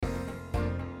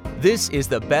This is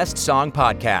the Best Song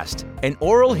Podcast, an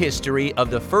oral history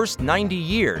of the first 90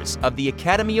 years of the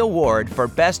Academy Award for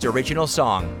Best Original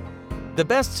Song. The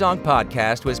Best Song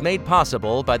Podcast was made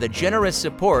possible by the generous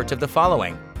support of the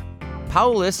following: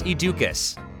 Paulus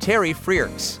Educas, Terry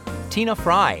Freerks, Tina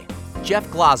Fry, Jeff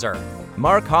Glazer,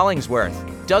 Mark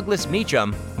Hollingsworth, Douglas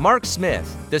Meacham, Mark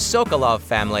Smith, the Sokolov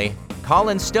family,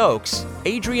 Colin Stokes,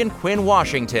 Adrian Quinn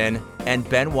Washington, and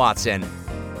Ben Watson.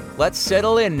 Let's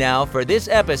settle in now for this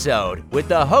episode with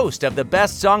the host of the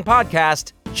Best Song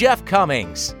Podcast, Jeff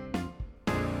Commings.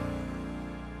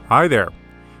 Hi there.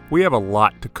 We have a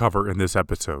lot to cover in this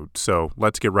episode, so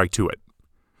let's get right to it.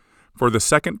 For the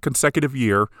second consecutive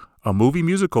year, a movie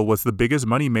musical was the biggest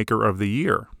moneymaker of the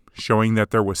year, showing that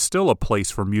there was still a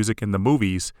place for music in the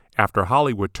movies after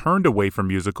Hollywood turned away from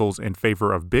musicals in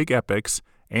favor of big epics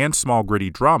and small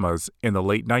gritty dramas in the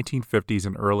late 1950s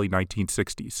and early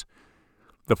 1960s.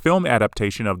 The film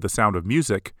adaptation of The Sound of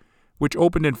Music, which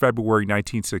opened in February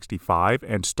 1965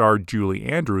 and starred Julie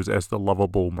Andrews as the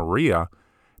lovable Maria,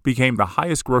 became the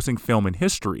highest-grossing film in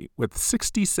history, with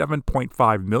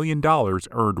 $67.5 million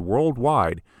earned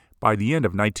worldwide by the end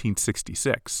of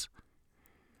 1966.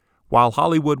 While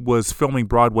Hollywood was filming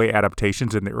Broadway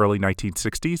adaptations in the early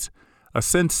 1960s, a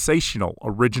sensational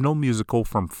original musical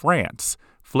from France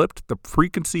flipped the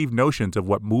preconceived notions of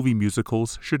what movie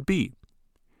musicals should be.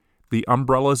 The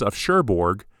Umbrellas of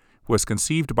Cherbourg was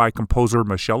conceived by composer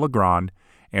Michel Legrand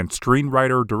and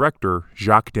screenwriter-director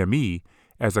Jacques Demy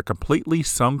as a completely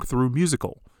sung-through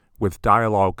musical, with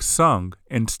dialogue sung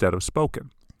instead of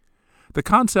spoken. The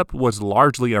concept was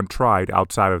largely untried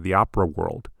outside of the opera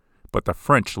world, but the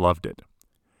French loved it.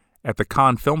 At the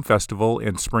Cannes Film Festival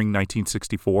in spring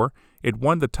 1964, it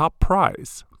won the top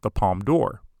prize, the Palme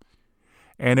d'Or.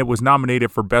 And it was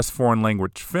nominated for Best Foreign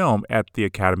Language Film at the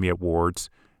Academy Awards,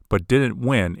 but didn't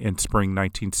win in spring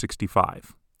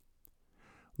 1965.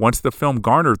 Once the film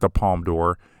garnered the Palme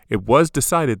d'Or, it was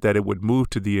decided that it would move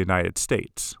to the United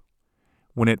States.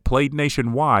 When it played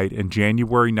nationwide in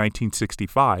January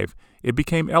 1965, it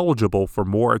became eligible for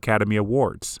more Academy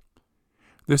Awards.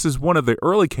 This is one of the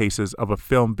early cases of a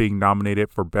film being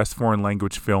nominated for Best Foreign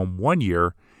Language Film one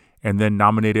year and then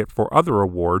nominated for other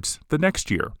awards the next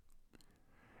year.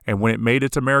 And when it made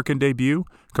its American debut,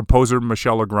 composer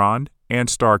Michel Legrand and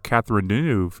star Catherine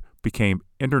Deneuve became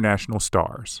international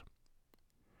stars.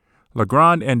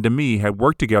 Legrand and Demy had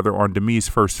worked together on Demy's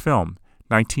first film,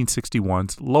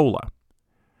 1961's Lola.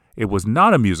 It was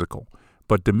not a musical,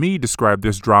 but Demy described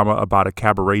this drama about a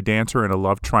cabaret dancer in a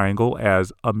love triangle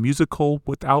as a musical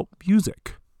without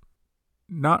music.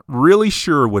 Not really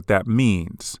sure what that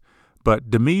means, but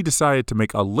Demy decided to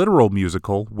make a literal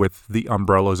musical with The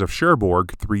Umbrellas of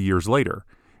Cherbourg 3 years later,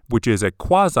 which is a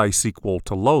quasi-sequel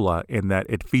to Lola in that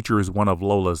it features one of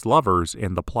Lola's lovers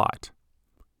in the plot.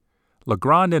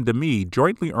 Legrand and Demy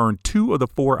jointly earned 2 of the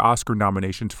 4 Oscar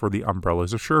nominations for The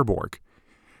Umbrellas of Cherbourg.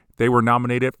 They were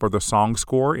nominated for the song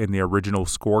score in the original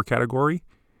score category,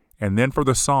 and then for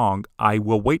the song I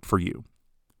Will Wait for You.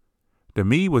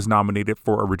 Demy was nominated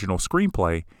for original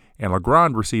screenplay, and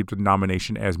Legrand received a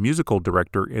nomination as musical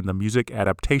director in the music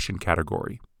adaptation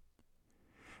category.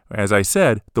 As I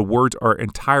said, the words are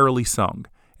entirely sung,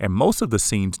 and most of the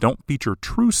scenes don't feature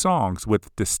true songs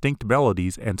with distinct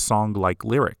melodies and song-like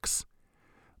lyrics.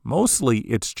 Mostly,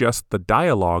 it's just the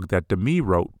dialogue that Demy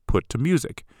wrote put to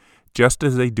music, just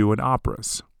as they do in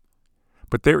operas.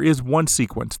 But there is one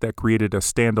sequence that created a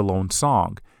standalone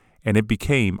song, and it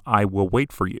became I Will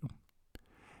Wait for You.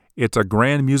 It's a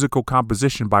grand musical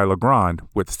composition by Legrand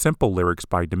with simple lyrics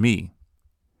by Demy.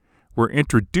 We're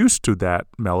introduced to that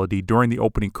melody during the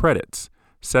opening credits,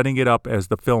 setting it up as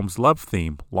the film's love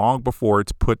theme long before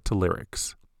it's put to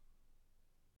lyrics.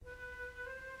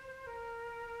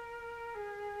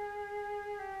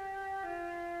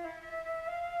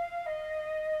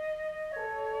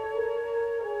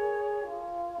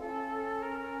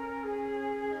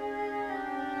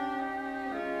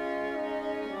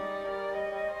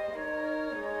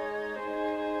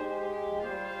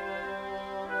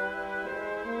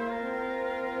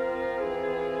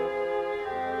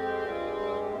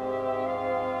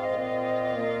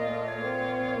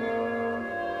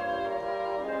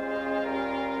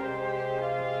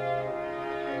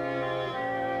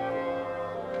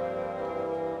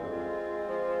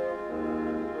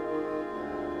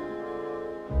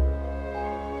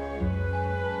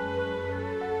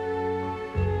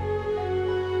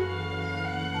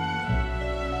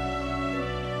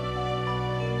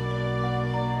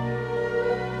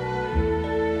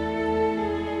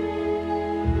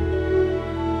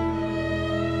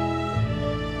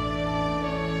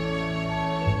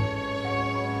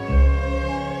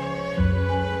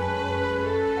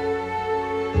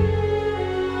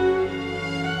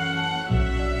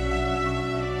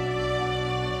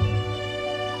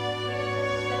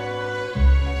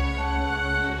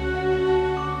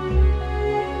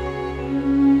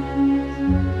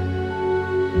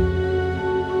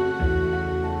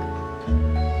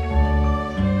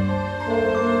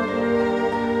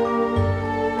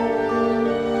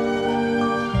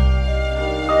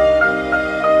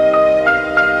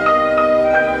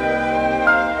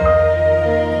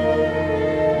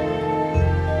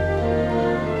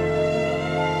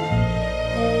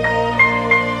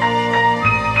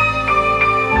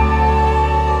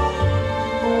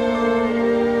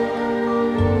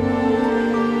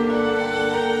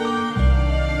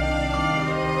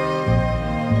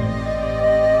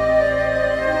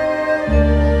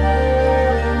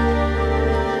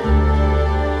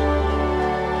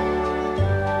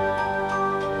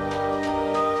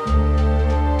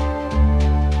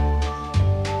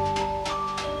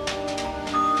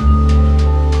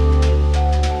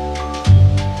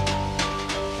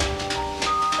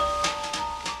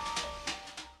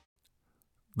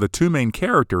 The two main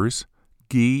characters,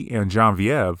 Guy and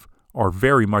Geneviève, are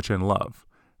very much in love,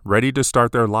 ready to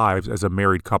start their lives as a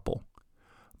married couple.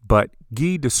 But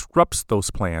Guy disrupts those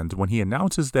plans when he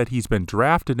announces that he's been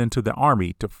drafted into the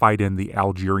army to fight in the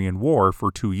Algerian War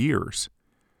for 2 years.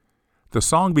 The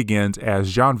song begins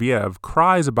as Geneviève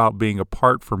cries about being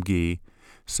apart from Guy,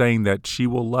 saying that she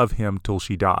will love him till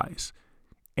she dies,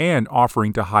 and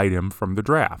offering to hide him from the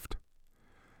draft.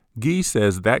 Guy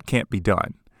says that can't be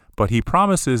done, but he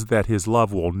promises that his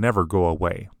love will never go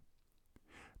away.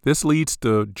 This leads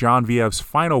to Genevieve's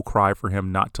final cry for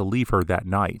him not to leave her that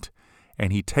night,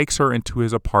 and he takes her into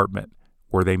his apartment,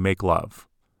 where they make love.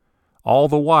 All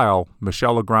the while,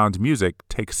 Michel Legrand's music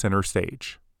takes center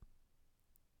stage.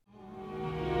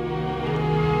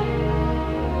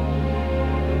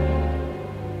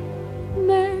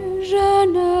 Mais je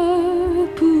ne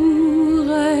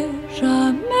pourrai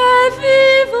jamais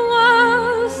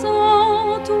vivre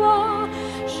sans toi.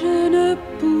 Je ne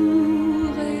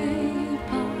pourrai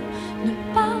pas, ne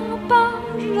pars pas,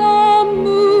 j'en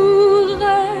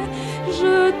mourrai.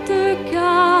 Je te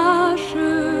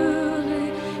cacherai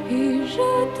et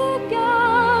je te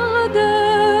garderai.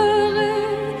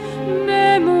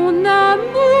 Mais mon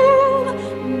amour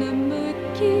ne me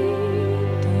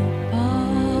quitte pas.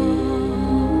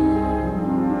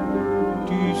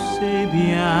 Tu sais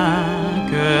bien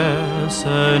que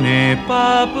ce n'est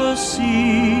pas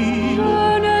possible. Je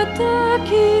ne te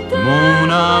quitterai Mon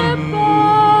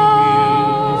amour,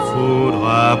 il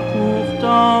faudra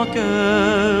pourtant que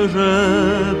je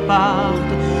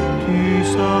parte. Tu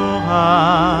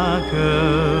sauras que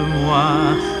moi,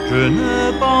 je ne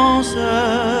pense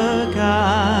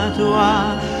qu'à toi.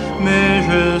 Mais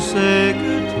je sais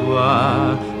que toi,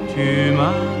 tu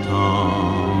m'attendras.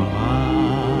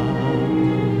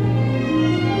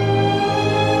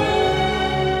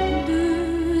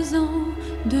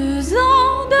 2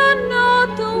 ans de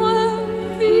notre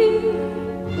vie.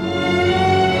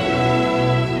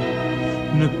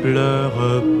 Ne pleure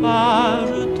pas,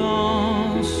 je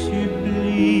t'en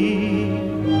supplie.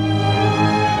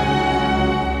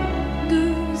 2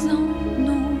 ans,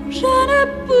 non, je ne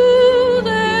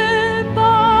pourrai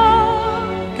pas.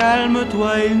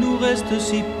 Calme-toi, il nous reste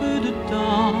si peu de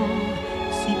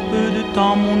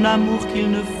temps, mon amour, qu'il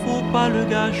ne faut pas le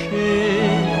gâcher.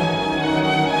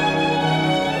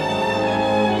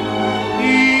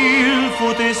 Il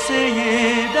faut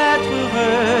essayer d'être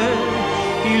heureux.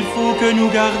 Il faut que nous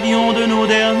gardions de nos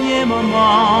derniers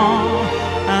moments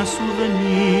un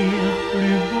souvenir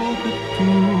plus beau que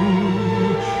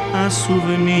tout, un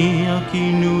souvenir qui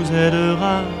nous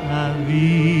aidera à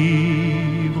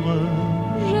vivre.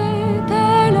 J'ai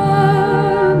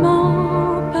tellement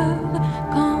peur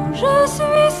quand je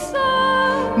suis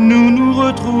seule. Nous nous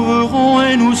retrouverons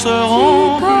et nous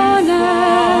serons Tu plus connaîtras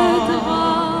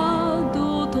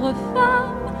d'autres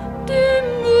femmes, tu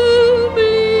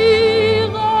m'oublieras.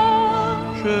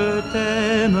 Je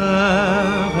t'aimerai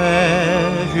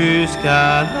jusqu'à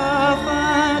la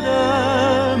fin de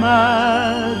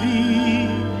ma vie.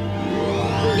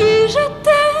 Guy, je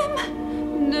t'aime,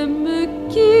 ne me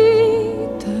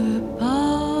quitte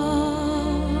pas.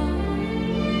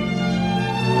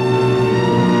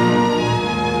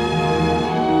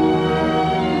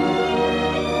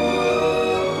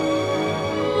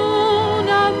 Mon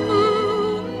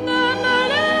amour, ne me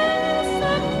laisse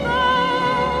pas.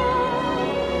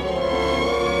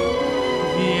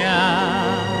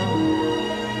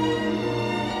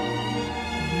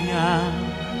 Viens,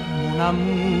 mon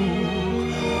amour,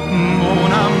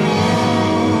 mon amour.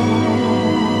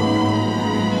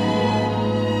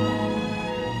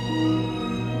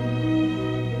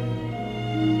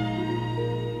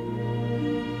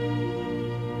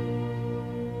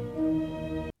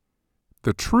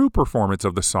 The true performance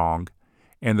of the song,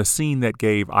 and the scene that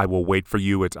gave I Will Wait for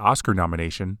You its Oscar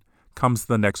nomination, comes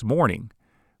the next morning,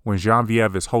 when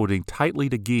Geneviève is holding tightly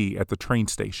to Guy at the train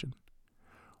station.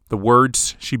 The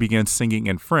words she begins singing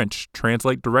in French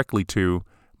translate directly to,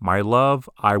 "My love,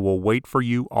 I will wait for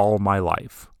you all my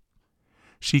life."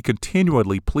 She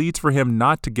continually pleads for him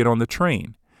not to get on the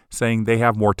train, saying they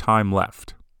have more time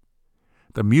left.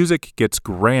 The music gets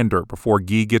grander before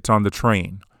Guy gets on the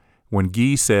train, when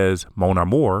Guy says "Mon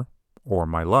amour," or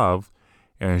 "my love,"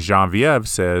 and Geneviève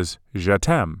says "Je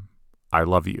t'aime," I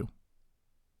love you.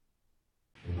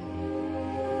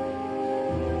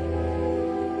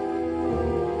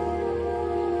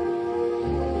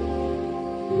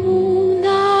 Mon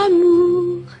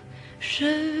amour,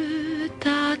 je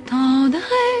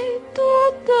t'attendrai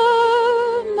toute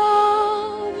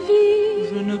ma vie.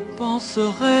 Je ne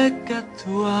penserai qu'à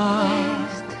toi.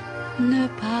 Reste, ne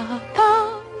pars pas,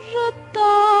 je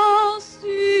t'en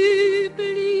supplie.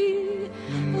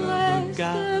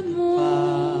 regarde mon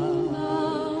pas.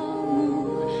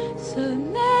 amour, ce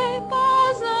n'est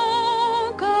pas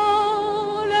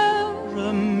encore l'heure.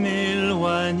 Je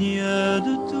m'éloigne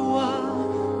de toi,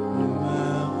 ne me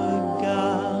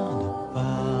regarde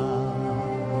pas.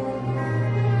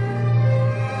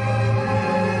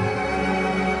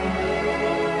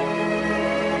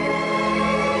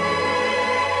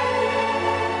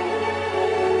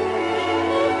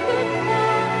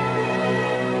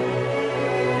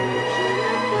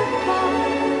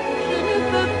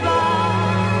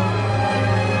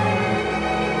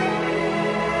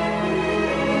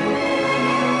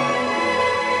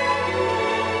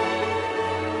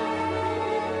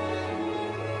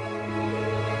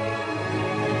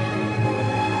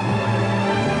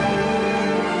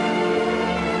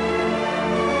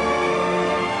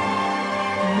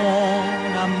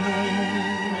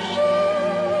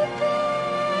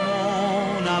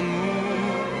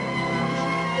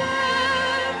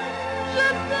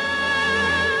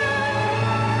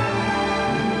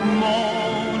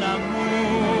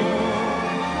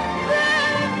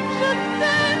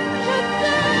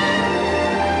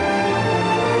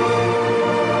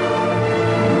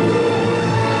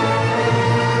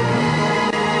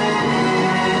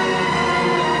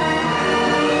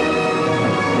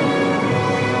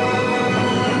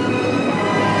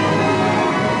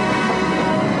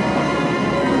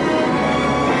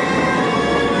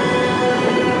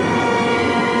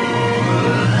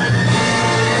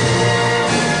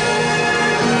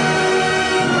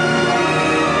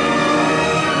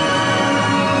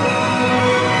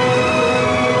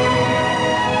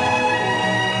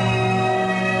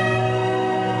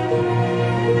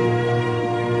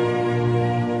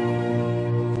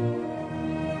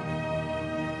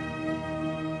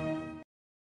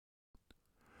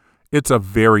 It's a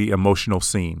very emotional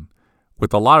scene,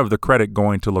 with a lot of the credit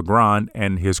going to Legrand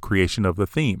and his creation of the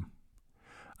theme.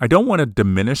 I don't want to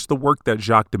diminish the work that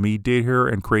Jacques Demy did here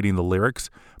in creating the lyrics,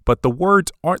 but the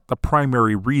words aren't the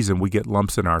primary reason we get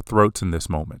lumps in our throats in this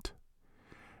moment.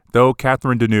 Though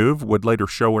Catherine Deneuve would later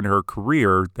show in her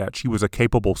career that she was a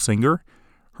capable singer,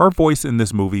 her voice in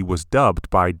this movie was dubbed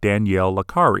by Danielle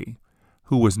Lecari,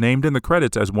 who was named in the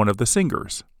credits as one of the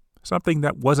singers, something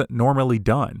that wasn't normally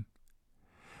done.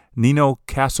 Nino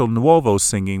Castelnuovo's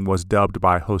singing was dubbed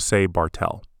by Jose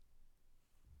Bartel.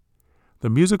 The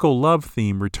musical love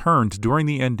theme returns during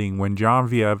the ending when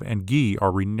Geneviève and Guy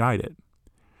are reunited.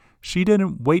 She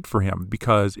didn't wait for him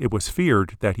because it was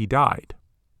feared that he died.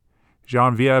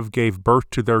 Geneviève gave birth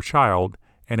to their child,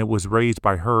 and it was raised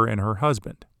by her and her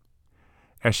husband.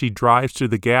 As she drives to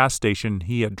the gas station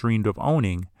he had dreamed of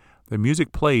owning, the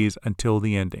music plays until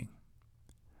the ending.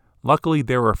 Luckily,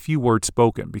 there are a few words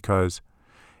spoken because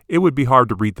it would be hard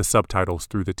to read the subtitles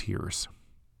through the tears.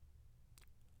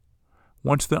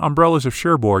 Once the Umbrellas of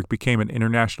Cherbourg became an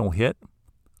international hit,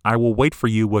 I Will Wait For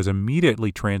You was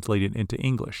immediately translated into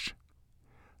English.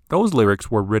 Those lyrics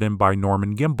were written by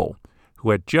Norman Gimbel,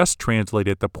 who had just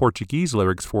translated the Portuguese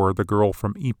lyrics for The Girl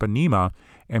from Ipanema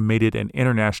and made it an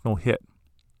international hit.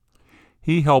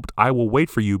 He helped I Will Wait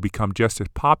For You become just as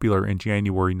popular in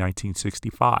January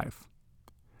 1965.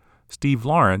 Steve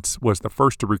Lawrence was the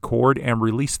first to record and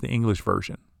release the English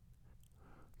version.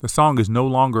 The song is no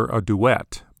longer a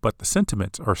duet, but the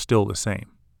sentiments are still the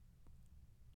same.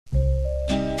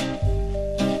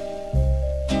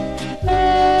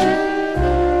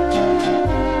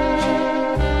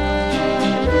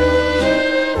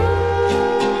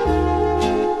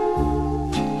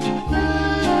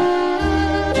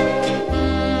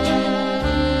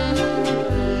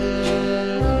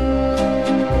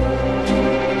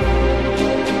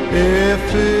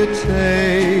 If it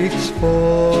takes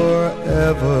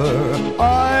forever,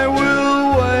 I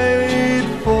will wait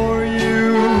for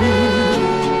you.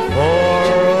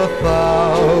 For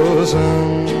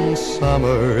 1,000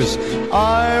 summers,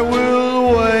 I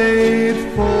will wait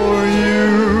for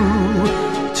you.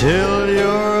 Till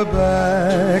you're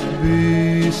back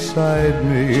beside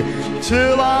me,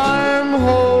 till I'm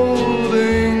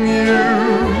holding you,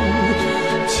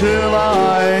 till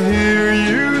I hear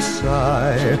you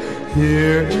sigh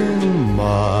here in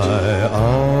my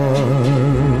arms.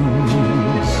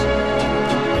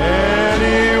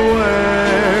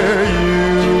 Anywhere you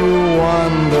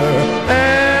wander,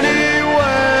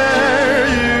 anywhere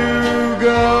you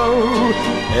go,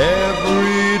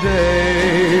 every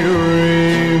day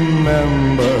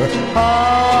remember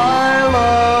how I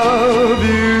love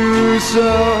you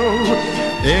so.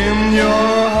 In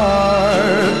your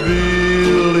heart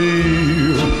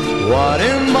believe what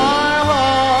in my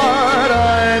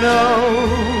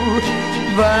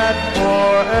that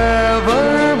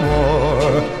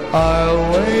forevermore I'll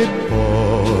wait for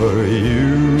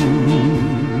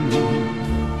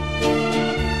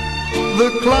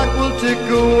clock will tick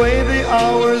away the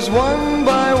hours one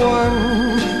by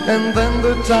one, and then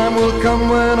the time will come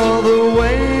when all the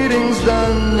waiting's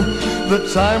done. The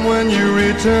time when you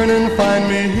return and find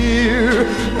me here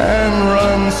and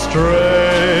run straight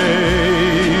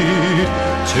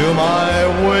to my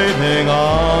waiting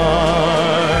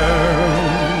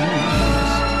arms.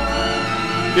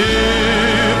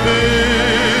 If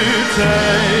it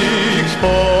takes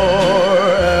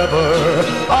forever,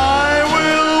 I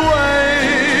will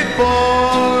wait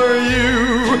for you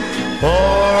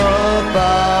for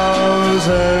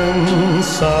 1,000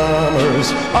 summers.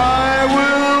 I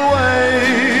will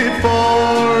wait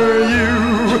for you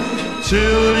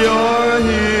till you're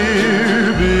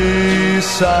here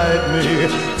beside me,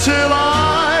 till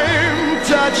I'm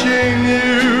touching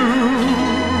you,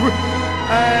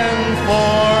 and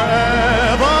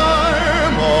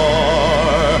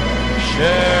forevermore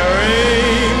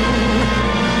sharing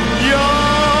your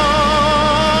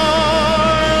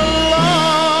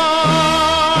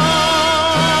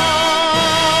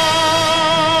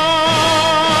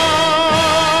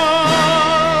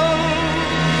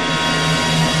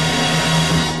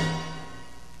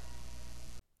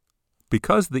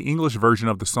Because the English version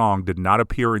of the song did not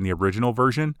appear in the original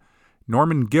version,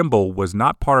 Norman Gimbel was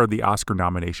not part of the Oscar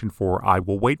nomination for I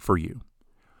Will Wait for You.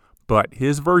 But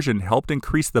his version helped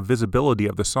increase the visibility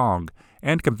of the song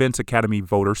and convince Academy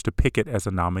voters to pick it as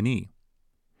a nominee.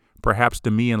 Perhaps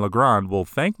Demy and Legrand will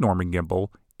thank Norman Gimbel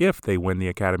if they win the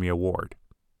Academy Award.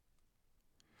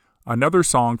 Another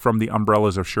song from the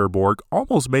Umbrellas of Cherbourg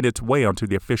almost made its way onto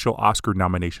the official Oscar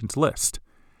nominations list.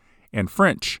 In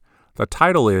French, the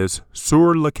title is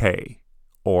Sur le quai,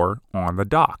 or On the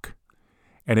Dock,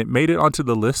 and it made it onto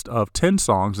the list of 10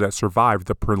 songs that survived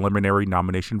the preliminary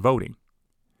nomination voting.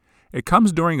 It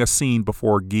comes during a scene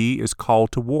before Guy is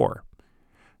called to war.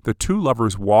 The two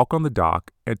lovers walk on the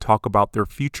dock and talk about their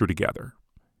future together.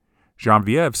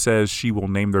 Geneviève says she will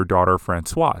name their daughter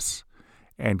Françoise,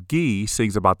 and Guy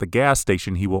sings about the gas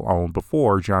station he will own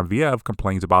before Geneviève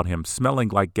complains about him smelling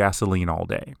like gasoline all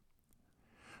day.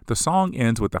 The song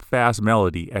ends with a fast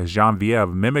melody as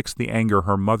Geneviève mimics the anger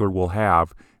her mother will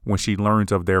have when she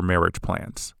learns of their marriage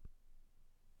plans.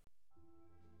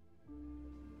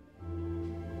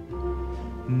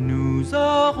 Nous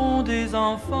aurons des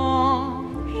enfants.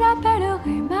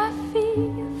 J'appellerai ma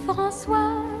fille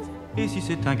Françoise. Et si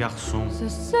c'est un garçon? Ce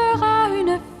sera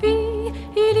une fille.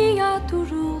 Il y a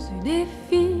toujours eu des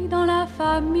filles dans la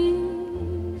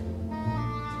famille.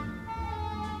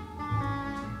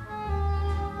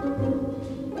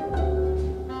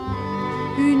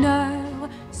 Une heure,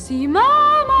 si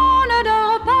maman ne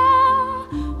dort pas,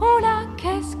 oh là,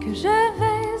 qu'est-ce que je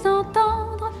vais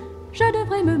entendre? Je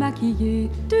devrais me maquiller,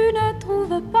 tu ne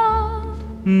trouves pas?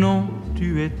 Non,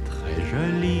 tu es très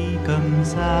jolie comme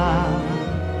ça.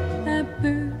 Un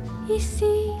peu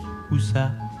ici, Où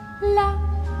ça? là.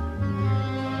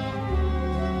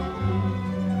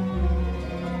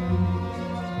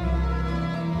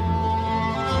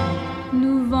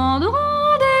 Nous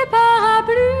vendrons des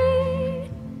parapluies,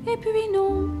 et puis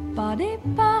non, pas des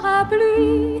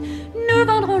parapluies. Nous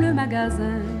vendrons le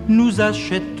magasin. Nous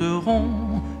achèterons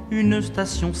une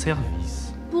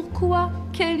station-service. Pourquoi?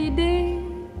 Quelle idée?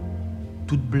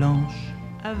 Toute blanche,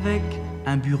 avec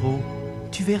un bureau,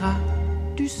 tu verras.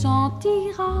 Tu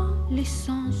sentiras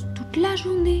l'essence toute la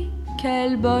journée.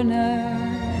 Quel bonheur!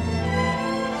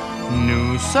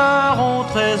 Nous serons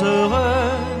très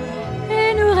heureux.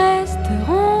 Et nous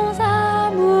resterons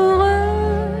amoureux.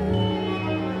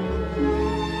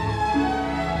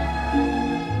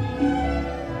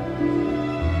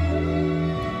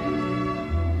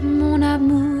 Mon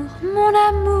amour, mon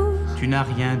amour. Tu n'as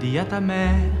rien dit à ta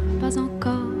mère. Pas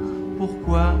encore.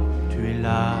 Pourquoi tu es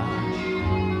lâche?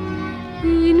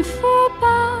 Il ne faut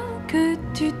pas que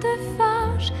tu te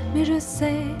fâches, mais je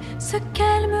sais ce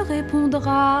qu'elle me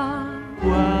répondra.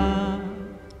 Quoi?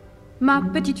 Ma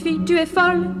petite fille, tu es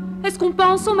folle. Est-ce qu'on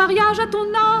pense au mariage à ton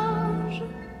âge?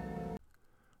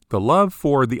 The love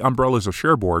for the Umbrellas of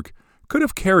Cherbourg could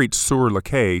have carried Sur le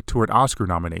quai to an Oscar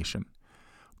nomination.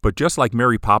 But just like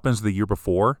Mary Poppins the year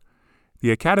before,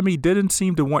 the Academy didn't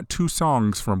seem to want two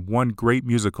songs from one great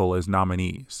musical as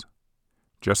nominees.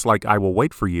 Just like I Will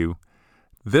Wait for You,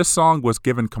 this song was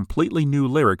given completely new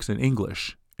lyrics in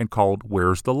English and called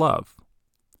Where's the Love?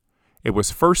 It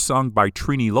was first sung by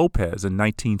Trini Lopez in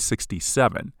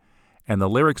 1967, and the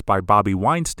lyrics by Bobby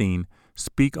Weinstein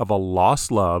speak of a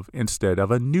lost love instead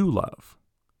of a new love.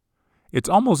 It's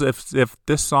almost as if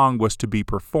this song was to be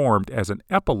performed as an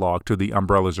epilogue to the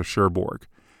Umbrellas of Cherbourg,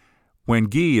 when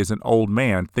Guy is an old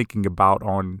man thinking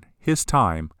on his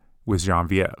time with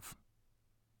Geneviève.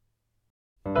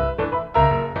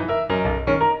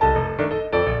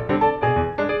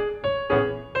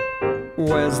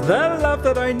 Where's the love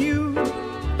that I knew?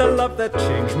 The love that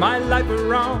changed my life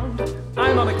around.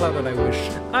 I'm on a cloud and I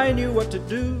wish I knew what to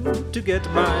do to get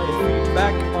my feet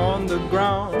back on the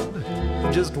ground.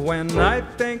 Just when I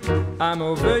think I'm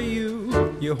over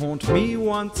you, you haunt me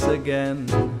once again.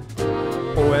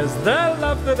 Where's the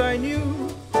love that I knew?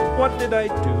 What did I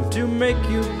do to make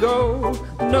you go?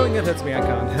 Knowing it hurts me, I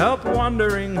can't help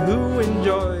wondering who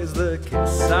enjoys the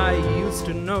kiss I used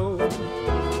to know.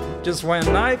 Just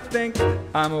when I think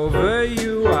I'm over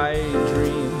you, I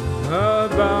dream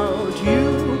about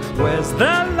you. Where's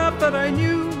the love that I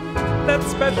knew? That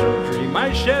special dream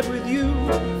I shared with you.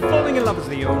 Falling in love is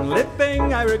the only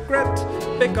thing I regret,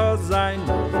 because I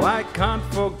know I can't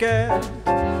forget.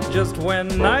 Just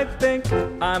when I think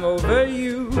I'm over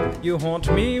you, you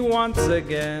haunt me once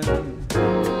again.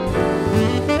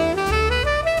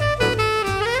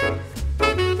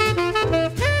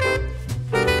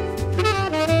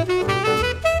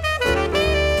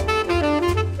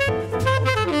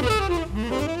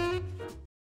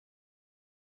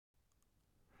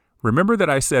 Remember that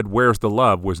I said Where's the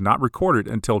Love was not recorded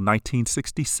until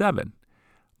 1967,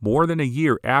 more than a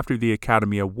year after the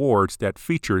Academy Awards that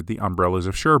featured the Umbrellas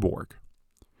of Cherbourg.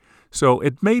 So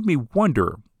it made me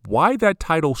wonder why that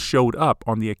title showed up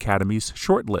on the Academy's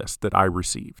shortlist that I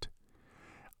received.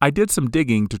 I did some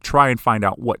digging to try and find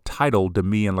out what title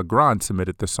Demy and Legrand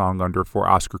submitted the song under for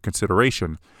Oscar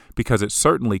consideration, because it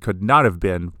certainly could not have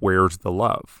been Where's the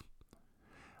Love.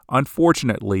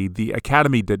 Unfortunately, the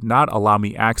Academy did not allow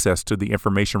me access to the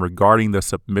information regarding the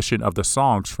submission of the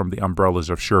songs from the Umbrellas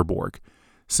of Cherbourg,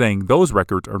 saying those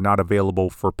records are not available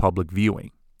for public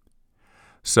viewing.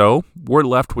 So, we're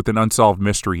left with an unsolved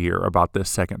mystery here about this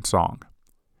second song.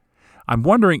 I'm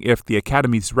wondering if the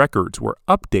Academy's records were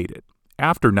updated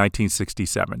after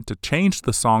 1967 to change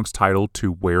the song's title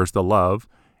to Where's the Love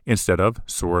instead of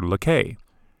Sur le Quai,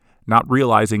 not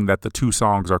realizing that the two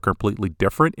songs are completely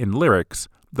different in lyrics,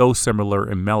 though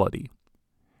similar in melody.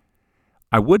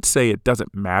 I would say it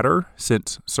doesn't matter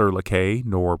since Sur le Quai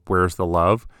nor Where's the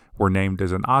Love were named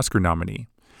as an Oscar nominee,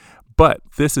 but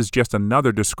this is just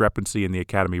another discrepancy in the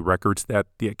Academy records that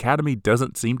the Academy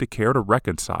doesn't seem to care to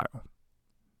reconcile.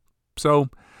 So,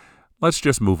 let's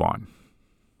just move on.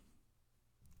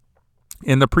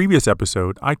 In the previous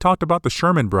episode, I talked about the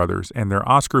Sherman Brothers and their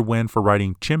Oscar win for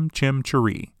writing Chim Chim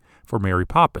Cheree for Mary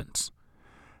Poppins.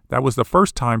 That was the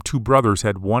first time two brothers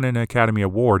had won an Academy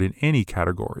Award in any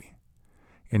category.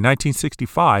 In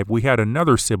 1965, we had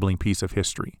another sibling piece of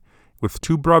history, with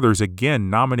two brothers again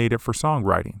nominated for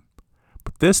songwriting,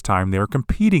 but this time they are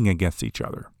competing against each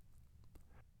other.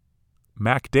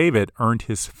 Mac David earned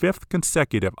his fifth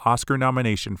consecutive Oscar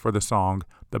nomination for the song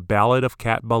The Ballad of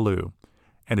Cat Ballou,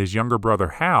 and his younger brother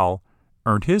Hal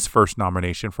earned his first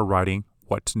nomination for writing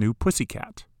What's New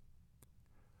Pussycat.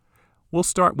 We'll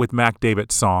start with Mac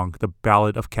David's song, The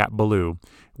Ballad of Cat Ballou,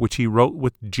 which he wrote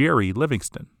with Jerry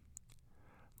Livingston.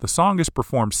 The song is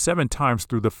performed 7 times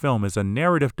through the film as a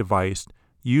narrative device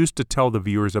used to tell the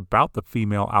viewers about the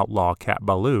female outlaw Cat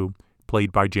Ballou,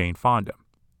 played by Jane Fonda.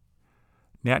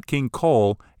 Nat King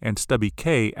Cole and Stubby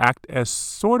Kaye act as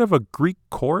sort of a Greek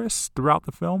chorus throughout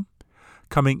the film,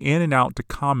 coming in and out to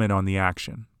comment on the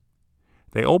action.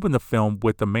 They open the film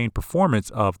with the main performance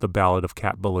of The Ballad of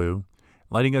Cat Ballou,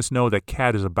 letting us know that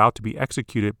Cat is about to be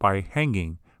executed by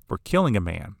hanging for killing a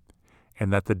man,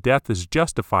 and that the death is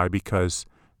justified because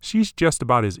she's just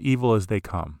about as evil as they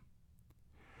come.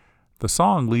 The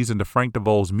song leads into Frank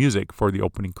DeVol's music for the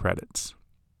opening credits.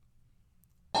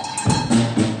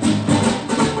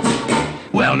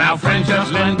 Well, now, friends,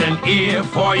 just lend an ear,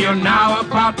 for you're now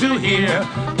about to hear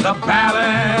the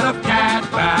Ballad of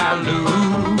Cat Ballou.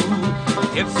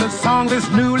 It's a song that's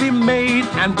newly made,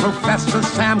 and Professor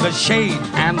Sam Gashade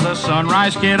and the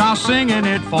Sunrise Kid are singing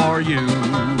it for you.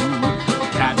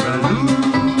 Cat Ballou,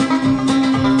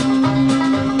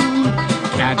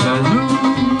 Cat Ballou,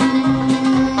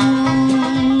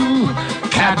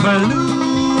 Cat Ballou.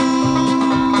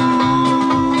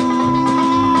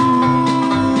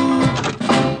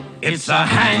 It's a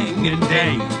hanging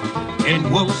day in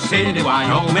Wolf City,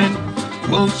 Wyoming.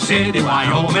 Wolf City,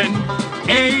 Wyoming.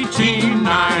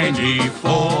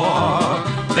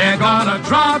 1894, they're gonna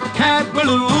drop Cat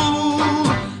Ballou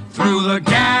through the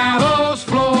gallows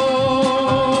floor.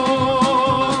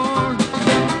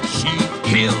 She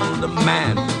killed a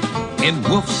man in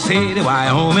Wolf City,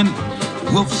 Wyoming.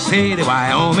 Wolf City,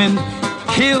 Wyoming.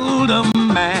 Killed a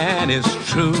man, it's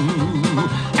true,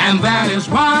 and that is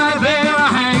why they're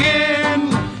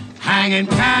hanging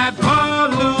Cat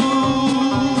Ballou.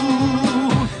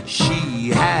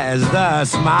 Has the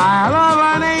smile of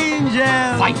an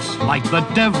angel, fights like the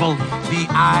devil, the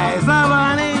eyes of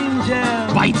an angel,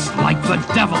 angel. Bites like the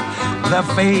devil. The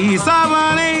face of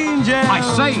an angel. I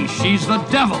say she's the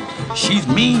devil. She's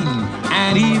mean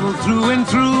and evil through and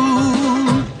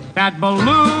through. Cat Ballou,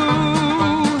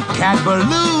 Cat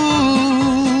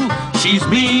Ballou. She's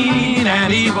mean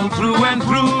and evil through and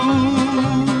through.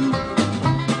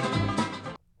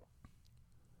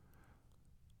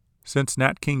 Since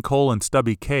Nat King Cole and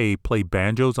Stubby Kaye play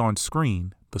banjos on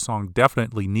screen, the song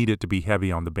definitely needed to be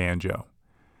heavy on the banjo.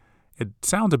 It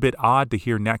sounds a bit odd to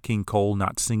hear Nat King Cole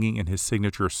not singing in his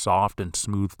signature soft and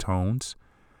smooth tones,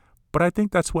 but I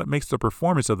think that's what makes the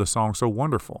performance of the song so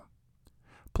wonderful.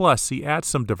 Plus, he adds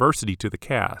some diversity to the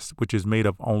cast, which is made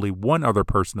of only one other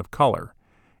person of color,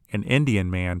 an Indian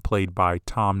man played by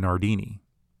Tom Nardini.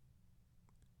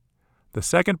 The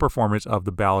second performance of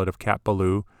the Ballad of Cat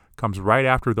Ballou comes right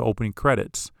after the opening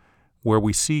credits, where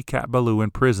we see Cat Ballou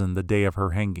in prison the day of her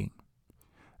hanging.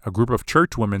 A group of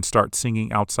churchwomen start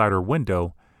singing outside her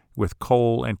window, with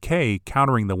Cole and Kaye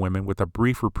countering the women with a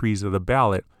brief reprise of the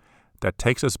ballad that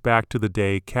takes us back to the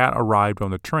day Cat arrived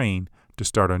on the train to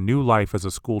start a new life as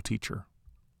a school teacher.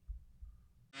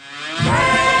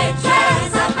 Pray,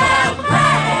 Jezebel,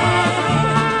 pray.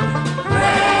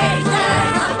 Pray,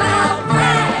 Jezebel,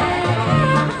 pray.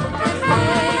 We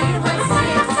will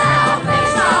seek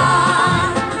salvation.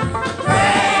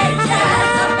 Pray,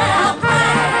 Jezebel,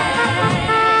 pray.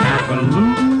 Cat Ballou.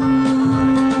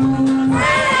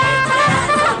 Pray,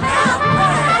 Jezebel,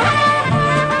 pray.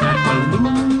 Cat Ballou.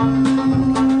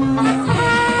 If we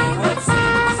would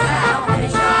seek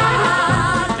salvation.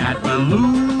 Cat Ballou.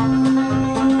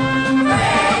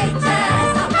 Pray,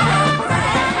 Jezebel,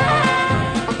 pray.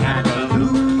 Cat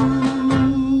Ballou.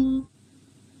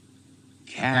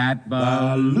 Cat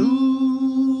Ballou.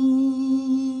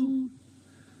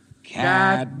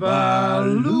 Cat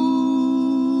Ballou.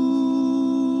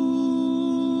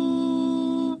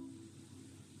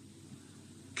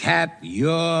 Cat,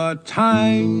 your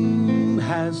time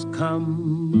has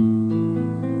come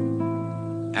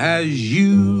as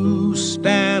you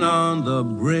stand on the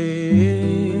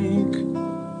brink.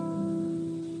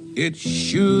 It's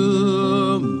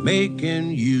sure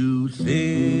making you think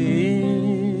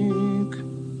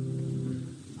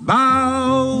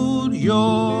about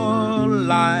your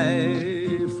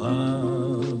life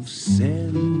of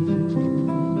sin.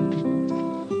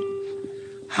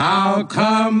 How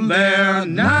come they're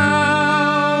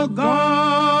now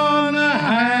gonna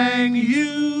hang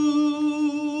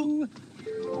you?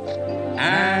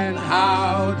 And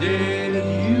how did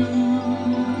you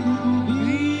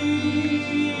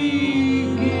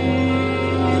begin?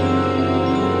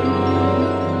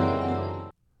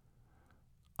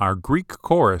 Our Greek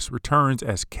chorus returns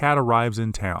as Cat arrives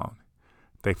in town.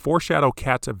 They foreshadow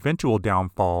Cat's eventual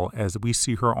downfall as we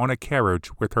see her on a carriage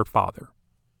with her father.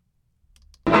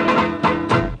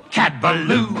 Cat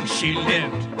Ballou, she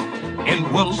lived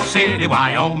in Wolf City,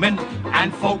 Wyoming,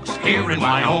 and folks here in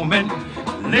Wyoming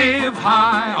live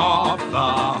high off the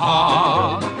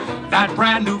hog. That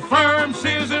brand new firm,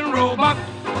 Sears and Roebuck,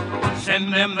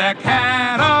 send them their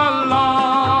catalog.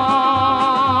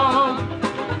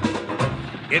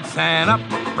 It's an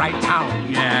upright town,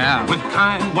 yeah, with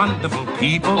kind, wonderful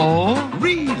people,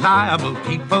 reliable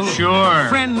people, sure,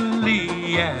 friendly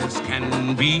as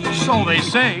can be. So they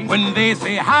say. When they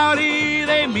say howdy,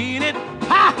 they mean it.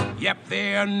 Ha! Yep,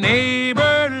 they're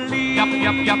neighborly.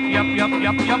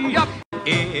 Yup.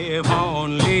 If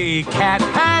only Cat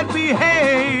had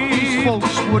behaved, these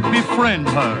folks would befriend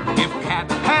her. If Cat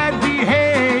had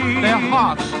behaved, their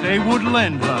hearts they would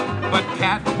lend her. But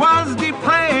Cat was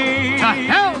depraved. To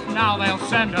hell now they'll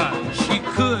send her. She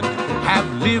could have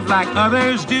lived like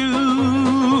others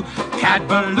do. Cat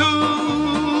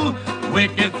Ballou,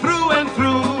 wicked through and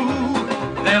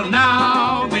through. They'll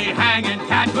now be hanging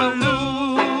Cat Ballou.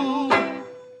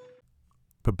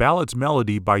 The ballad's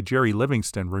melody by Jerry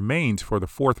Livingston remains for the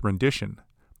fourth rendition,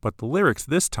 but the lyrics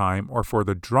this time are for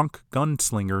the drunk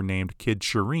gunslinger named Kid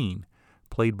Shireen,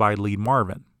 played by Lee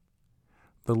Marvin.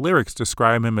 The lyrics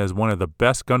describe him as one of the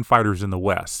best gunfighters in the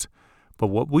West, but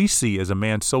what we see is a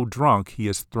man so drunk he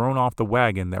is thrown off the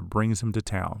wagon that brings him to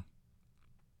town.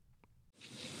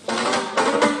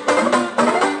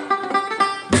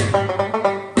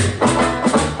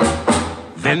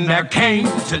 Then there came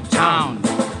to town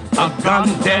a gun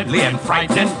deadly and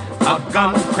frightening, a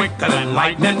gun quicker than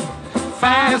lightning,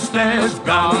 fastest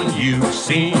gun you've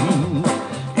seen.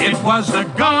 It was the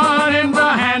gun in the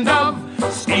hand of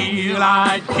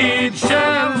steel-eyed Kid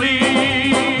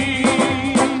Shireen.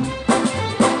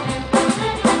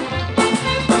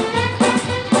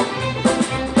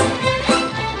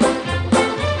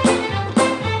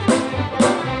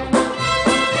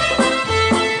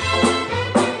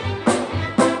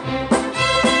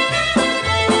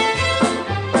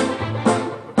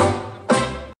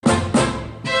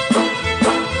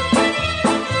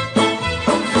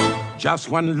 Just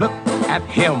one look at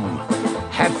him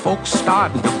had folks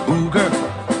starting to booger.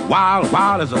 Wild,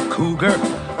 wild as a cougar,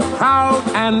 proud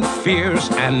and fierce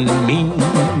and mean.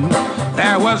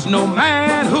 There was no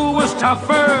man who was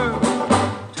tougher,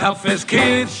 tough as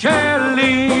Kid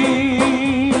Shelley.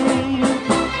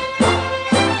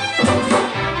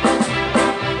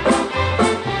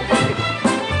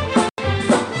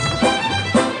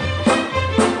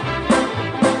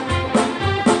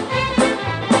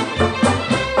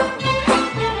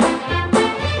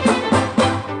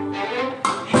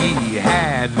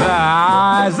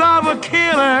 Eyes of a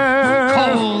killer,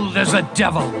 Cold as a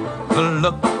devil, the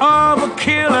look of a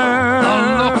killer,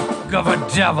 the look of a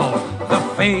devil. the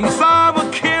face of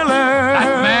a killer.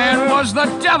 That man was the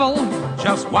devil.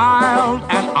 Just wild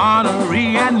and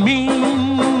ornery and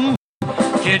mean.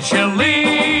 Kid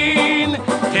Shelley,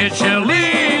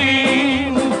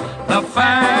 the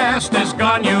fastest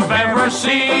gun you've ever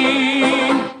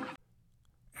seen.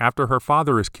 After her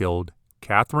father is killed,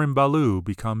 Catherine Ballou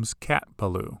becomes Cat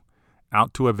Ballou,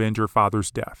 out to avenge her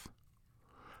father's death.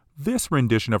 This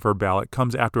rendition of her ballad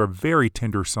comes after a very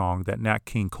tender song that Nat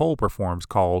King Cole performs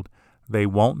called They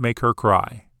Won't Make Her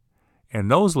Cry,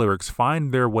 and those lyrics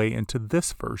find their way into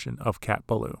this version of Cat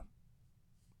Ballou.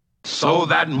 So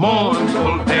that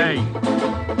mournful day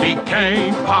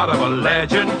became part of a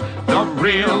legend, the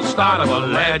real start of a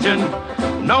legend,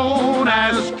 known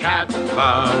as Cat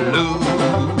Ballou.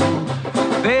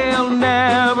 They'll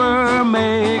never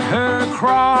make her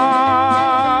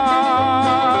cry.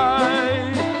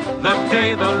 The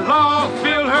day the law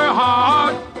filled her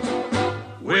heart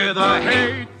with a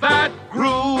hate that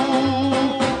grew.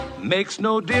 Makes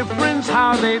no difference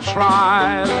how they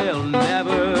try, they'll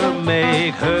never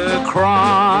make her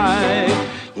cry.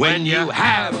 When you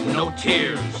have no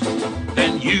tears,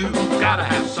 then you gotta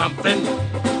have something.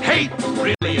 Hate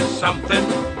really is something.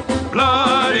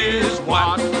 Blood is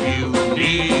what you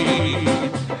need.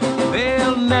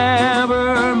 They'll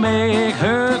never make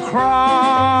her cry.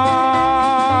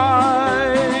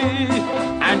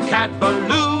 And Cat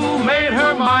Ballou made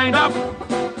her mind up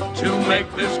to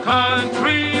make this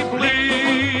country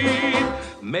bleed.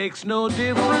 Makes no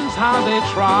difference how they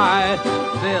try,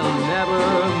 they'll never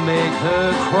make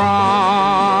her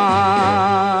cry.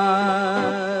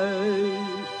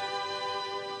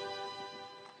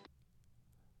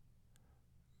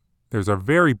 There's a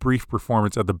very brief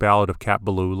performance of the Ballad of Cat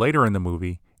Ballou later in the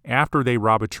movie after they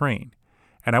rob a train,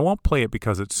 and I won't play it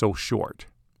because it's so short.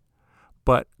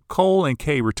 But Cole and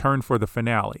Kay return for the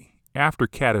finale after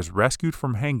Cat is rescued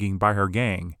from hanging by her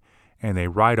gang, and they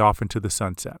ride off into the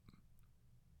sunset.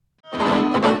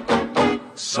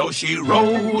 So she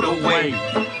rode away,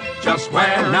 just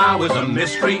where now is a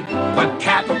mystery, but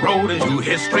Cat rode into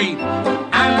history,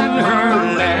 and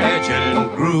her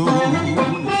legend grew.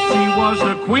 She was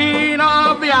the queen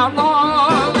of the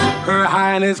outlaws, Her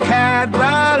Highness Cat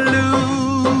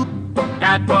Ballou,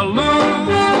 Cat Ballou,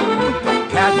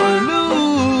 Cat Ballou.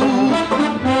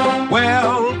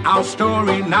 Well, our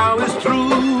story now is through.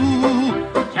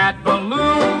 Cat Ballou,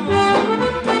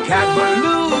 Cat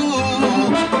Ballou.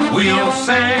 We'll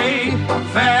say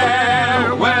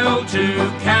farewell to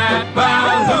Cat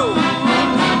Ballou.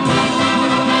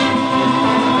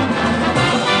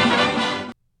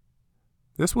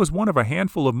 This was one of a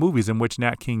handful of movies in which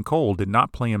Nat King Cole did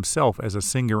not play himself as a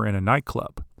singer in a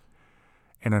nightclub.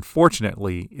 And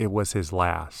unfortunately, it was his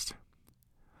last.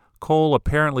 Cole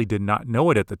apparently did not know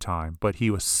it at the time, but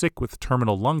he was sick with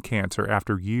terminal lung cancer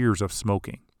after years of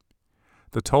smoking.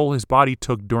 The toll his body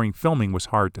took during filming was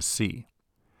hard to see.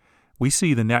 We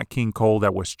see the Nat King Cole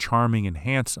that was charming and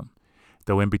handsome,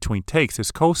 though in between takes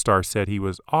his co-star said he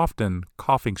was often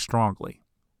coughing strongly.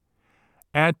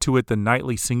 Add to it the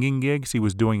nightly singing gigs he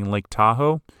was doing in Lake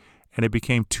Tahoe, and it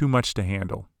became too much to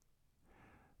handle.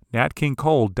 Nat King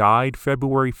Cole died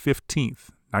February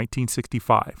 15th,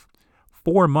 1965,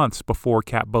 4 months before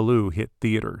Cat Ballou hit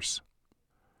theaters.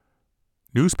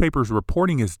 Newspapers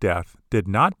reporting his death did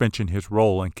not mention his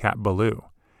role in Cat Ballou,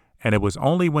 and it was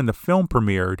only when the film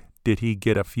premiered did he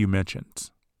get a few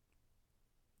mentions.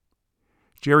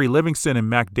 Jerry Livingston and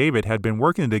Mac David had been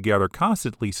working together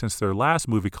constantly since their last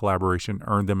movie collaboration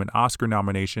earned them an Oscar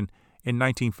nomination in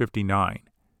 1959.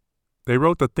 They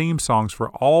wrote the theme songs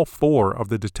for all 4 of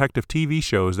the detective TV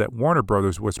shows that Warner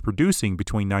Brothers was producing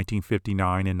between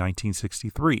 1959 and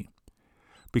 1963.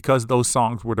 Because those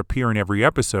songs would appear in every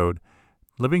episode,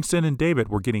 Livingston and David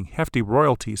were getting hefty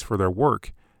royalties for their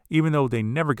work, even though they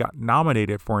never got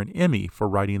nominated for an Emmy for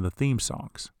writing the theme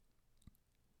songs.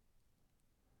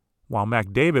 While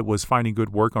Mac David was finding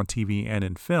good work on TV and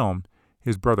in film,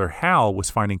 his brother Hal was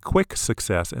finding quick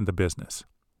success in the business.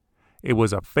 It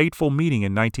was a fateful meeting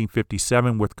in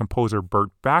 1957 with composer Burt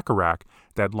Bacharach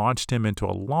that launched him into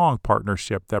a long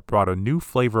partnership that brought a new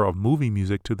flavor of movie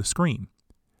music to the screen.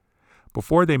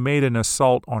 Before they made an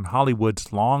assault on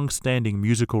Hollywood's long-standing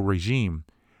musical regime,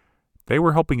 they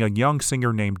were helping a young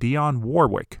singer named Dionne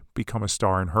Warwick become a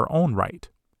star in her own right.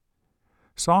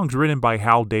 Songs written by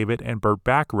Hal David and Burt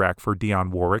Bacharach for Dionne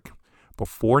Warwick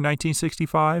before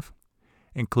 1965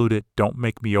 included Don't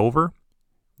Make Me Over,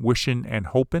 Wishin' and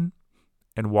Hopin',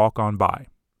 and Walk On By.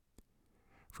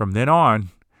 From then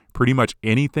on, pretty much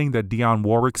anything that Dionne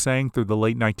Warwick sang through the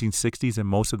late 1960s and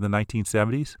most of the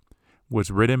 1970s was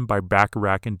written by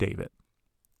Bacharach and David.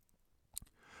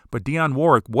 But Dionne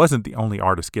Warwick wasn't the only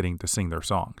artist getting to sing their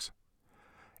songs.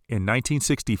 In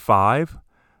 1965,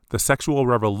 the sexual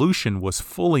revolution was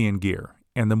fully in gear,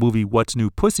 and the movie What's New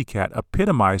Pussycat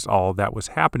epitomized all that was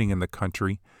happening in the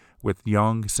country with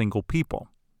young single people.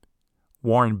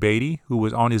 Warren Beatty, who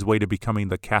was on his way to becoming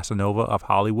the Casanova of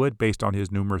Hollywood based on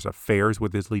his numerous affairs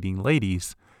with his leading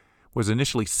ladies, was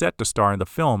initially set to star in the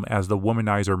film as the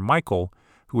womanizer Michael,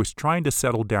 who was trying to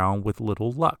settle down with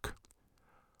little luck.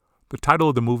 The title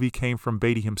of the movie came from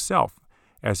Beatty himself,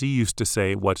 as he used to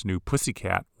say, "What's New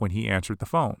Pussycat?" when he answered the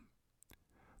phone.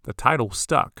 The title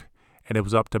stuck, and it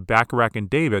was up to Bacharach and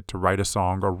David to write a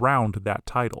song around that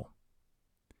title.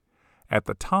 At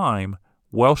the time,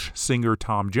 Welsh singer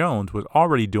Tom Jones was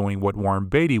already doing what Warren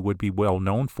Beatty would be well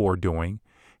known for doing,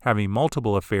 having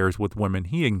multiple affairs with women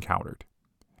he encountered.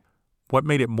 What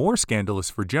made it more scandalous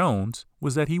for Jones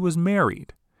was that he was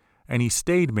married, and he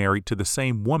stayed married to the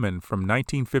same woman from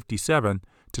 1957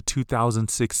 to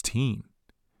 2016.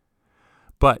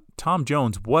 But Tom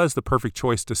Jones was the perfect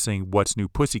choice to sing What's New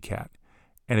Pussycat,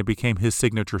 and it became his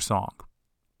signature song.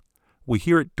 We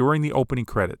hear it during the opening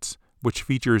credits, which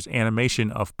features animation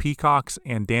of peacocks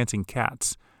and dancing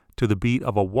cats to the beat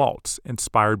of a waltz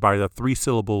inspired by the 3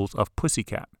 syllables of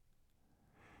pussycat.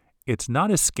 It's not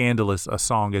as scandalous a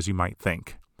song as you might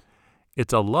think.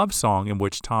 It's a love song in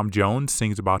which Tom Jones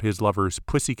sings about his lover's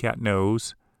pussycat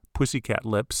nose, pussycat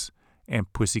lips,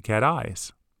 and pussycat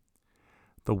eyes.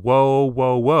 The whoa,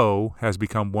 whoa, whoa has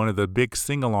become one of the big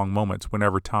sing-along moments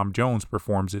whenever Tom Jones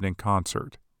performs it in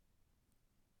concert.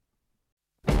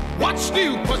 What's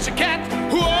new, pussycat?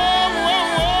 Whoa,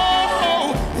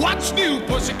 whoa, whoa. What's new,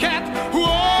 pussycat? Whoa,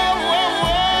 whoa,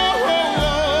 whoa,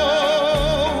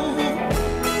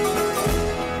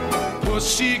 whoa.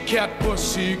 Pussycat,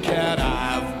 pussycat,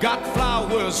 I've got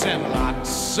flowers and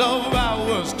lots of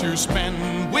hours to spend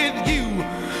with you.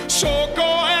 So go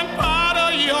and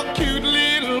powder your cute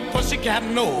little pussycat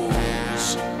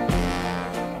nose.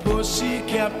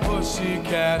 Pussycat,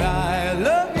 pussycat, I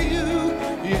love you.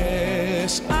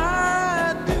 Yes,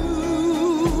 I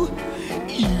do.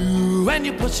 You and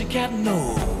your pussycat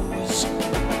nose.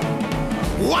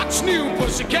 What's new,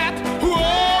 pussycat? Whoa,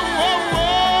 whoa,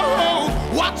 whoa.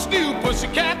 What's new,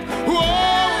 pussycat? Whoa,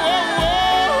 whoa,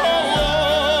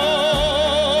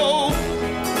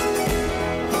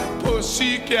 whoa.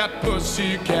 Pussycat,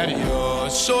 pussycat, you're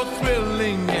so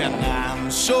thrilling, and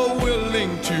I'm so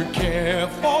willing to care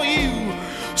for you.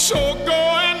 So go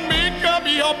and make up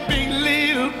your big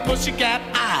little pussycat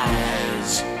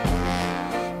eyes.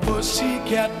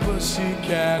 Pussycat,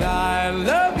 pussycat, I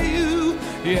love you.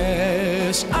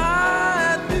 Yes,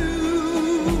 I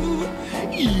do.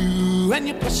 You and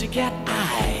your pussycat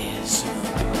eyes.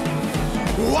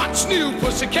 What's new,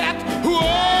 pussycat? Whoa,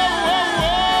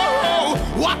 whoa,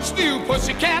 whoa. What's new,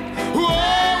 pussycat? Whoa,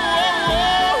 whoa,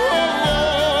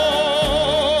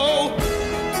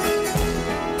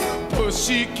 whoa.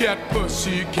 Pussycat,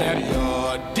 pussycat,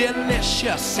 you're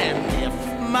delicious, and if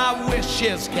my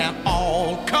wishes can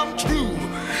all come true,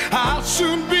 I'll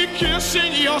soon be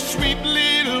kissing your sweet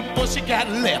little pussycat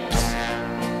lips.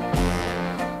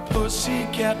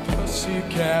 Pussycat,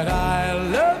 pussycat, I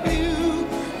love you.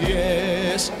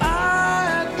 Yes,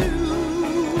 I do.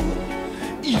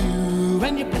 You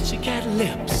and your pussycat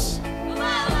lips.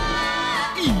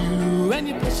 You and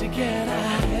your pussycat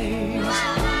eyes.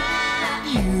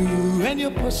 You and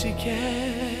your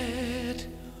pussycat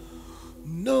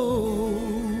nose.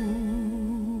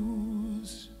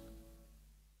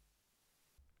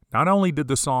 Not only did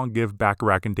the song give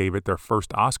Bacharach and David their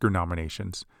first Oscar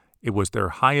nominations, it was their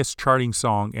highest charting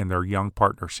song in their young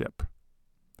partnership.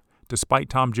 Despite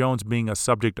Tom Jones being a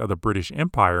subject of the British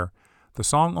Empire, the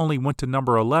song only went to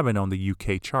number 11 on the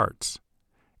UK charts.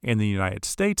 In the United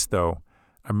States, though,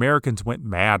 Americans went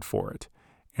mad for it,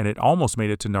 and it almost made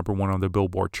it to number 1 on the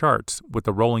Billboard charts, with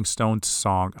the Rolling Stones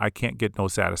song I Can't Get No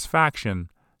Satisfaction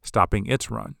stopping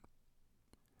its run.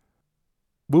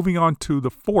 Moving on to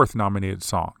the 4th nominated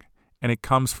song, and it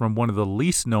comes from one of the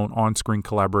least known on-screen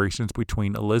collaborations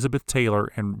between Elizabeth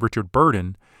Taylor and Richard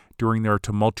Burton during their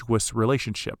tumultuous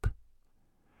relationship.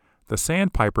 The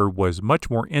Sandpiper was much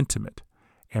more intimate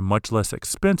and much less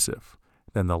expensive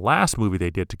than the last movie they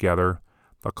did together,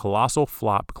 the colossal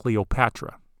flop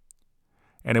Cleopatra.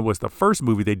 And it was the first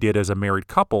movie they did as a married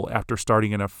couple after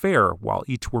starting an affair while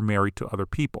each were married to other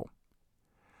people.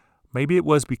 Maybe it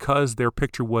was because their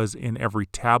picture was in every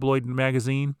tabloid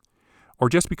magazine, or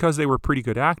just because they were pretty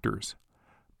good actors,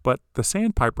 but The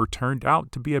Sandpiper turned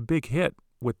out to be a big hit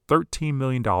with $13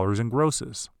 million in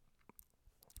grosses.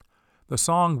 The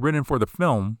song written for the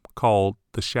film, called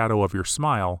The Shadow of Your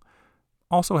Smile,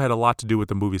 also had a lot to do with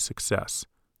the movie's success.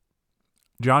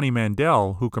 Johnny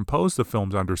Mandel, who composed the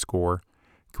film's underscore,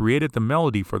 created the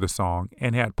melody for the song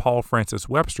and had Paul Francis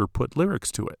Webster put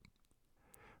lyrics to it.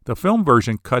 The film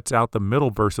version cuts out the middle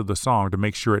verse of the song to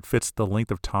make sure it fits the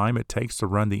length of time it takes to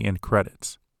run the end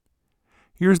credits.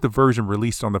 Here's the version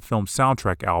released on the film's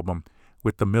soundtrack album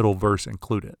with the middle verse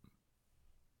included.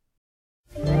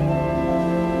 The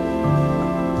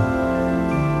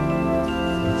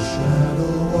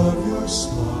shadow of your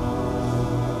smile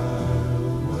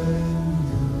when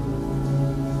you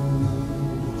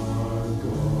are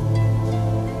gone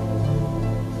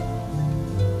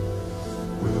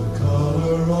will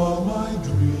color all my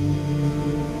dreams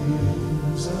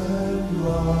and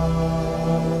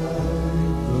light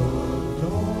the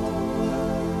dawn.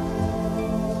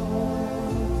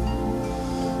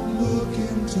 Look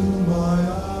into my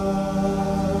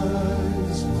eyes,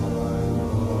 my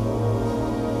love,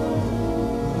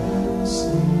 and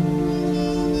see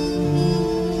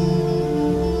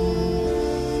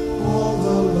all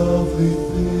the lovely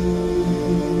things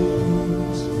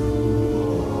you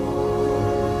are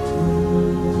to me.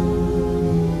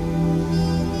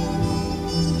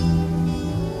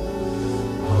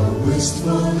 A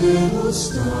wistful little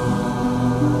star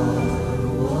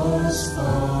was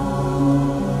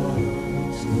far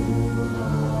too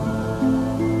high.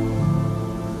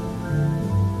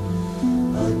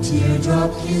 A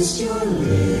teardrop kissed your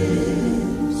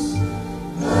lips,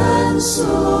 and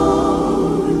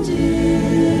so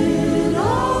did I.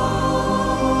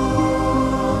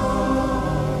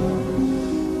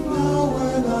 Now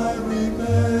when I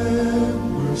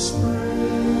remember spring,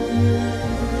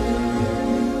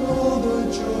 all the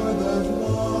joy that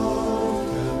love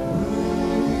can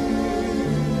bring,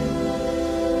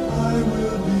 I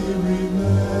will be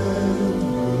remembering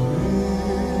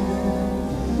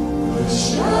the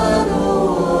shadow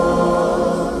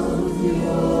of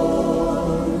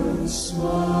your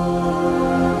smile.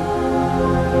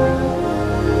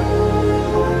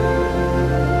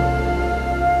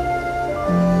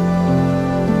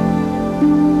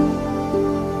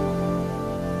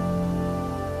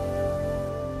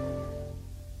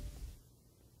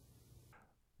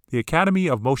 The Academy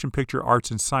of Motion Picture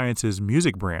Arts and Sciences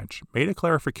Music Branch made a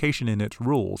clarification in its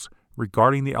rules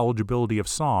regarding the eligibility of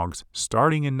songs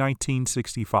starting in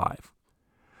 1965.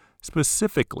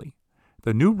 Specifically,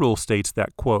 the new rule states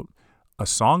that, quote, a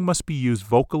song must be used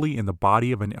vocally in the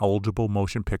body of an eligible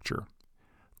motion picture.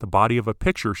 The body of a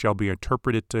picture shall be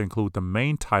interpreted to include the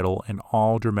main title and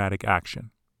all dramatic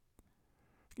action.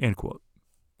 End quote.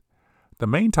 The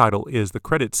main title is the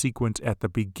credit sequence at the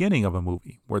beginning of a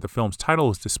movie, where the film's title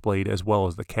is displayed as well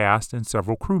as the cast and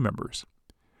several crew members.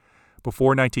 Before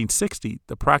 1960,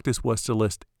 the practice was to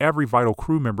list every vital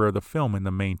crew member of the film in the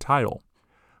main title,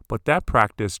 but that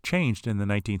practice changed in the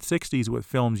 1960s with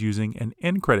films using an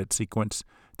end credit sequence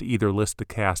to either list the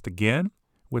cast again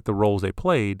with the roles they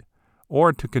played,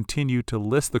 or to continue to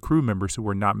list the crew members who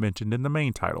were not mentioned in the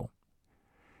main title.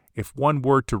 If one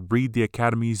were to read the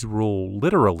Academy's rule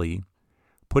literally,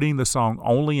 putting the song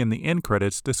only in the end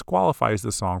credits disqualifies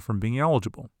the song from being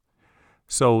eligible.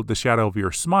 So The Shadow of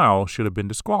Your Smile should have been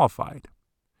disqualified.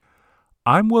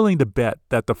 I'm willing to bet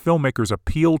that the filmmakers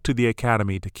appealed to the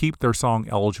Academy to keep their song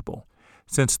eligible,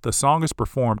 since the song is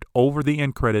performed over the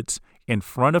end credits in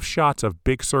front of shots of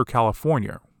Big Sur,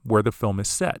 California, where the film is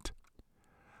set.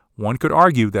 One could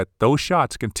argue that those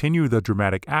shots continue the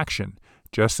dramatic action,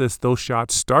 just as those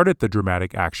shots started the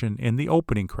dramatic action in the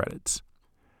opening credits.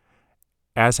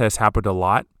 As has happened a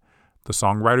lot, the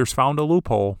songwriters found a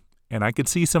loophole, and I could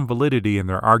see some validity in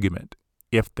their argument,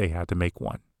 if they had to make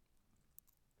one.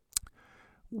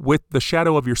 With The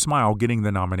Shadow of Your Smile getting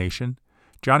the nomination,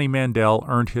 Johnny Mandel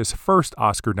earned his first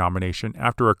Oscar nomination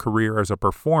after a career as a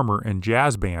performer in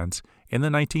jazz bands in the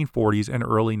 1940s and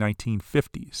early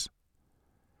 1950s.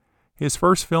 His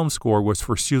first film score was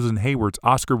for Susan Hayward's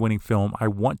Oscar-winning film I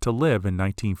Want to Live in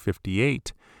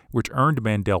 1958, which earned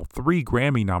Mandel 3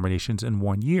 Grammy nominations in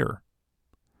 1 year.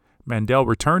 Mandel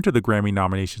returned to the Grammy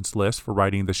nominations list for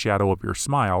writing The Shadow of Your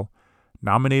Smile,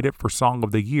 nominated for Song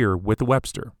of the Year with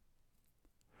Webster.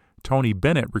 Tony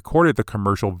Bennett recorded the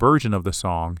commercial version of the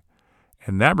song,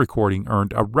 and that recording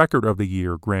earned a Record of the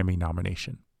Year Grammy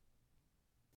nomination.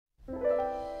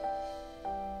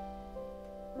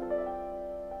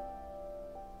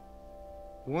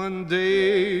 One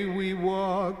day we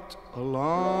walked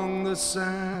along the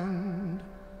sand,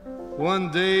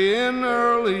 one day in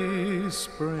early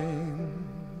spring.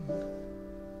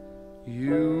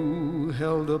 You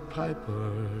held a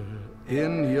piper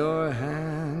in your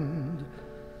hand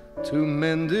to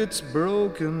mend its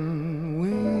broken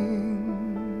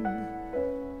wing.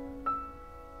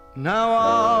 Now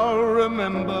I'll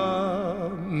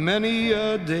remember many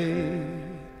a day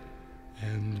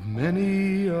and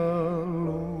many a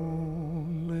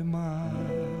lonely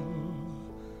mile,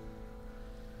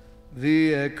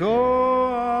 the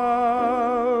echo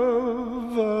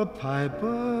of a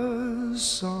piper's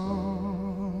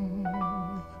song,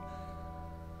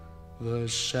 the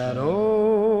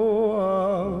shadow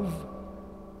of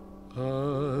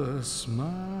a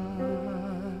smile,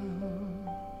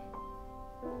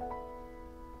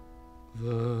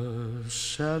 the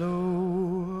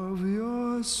shadow of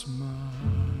your smile.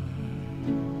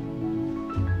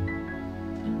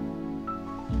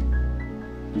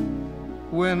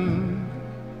 When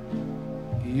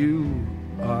you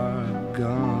are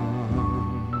gone,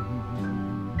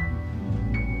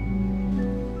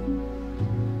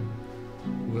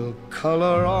 will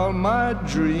color all my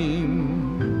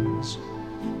dreams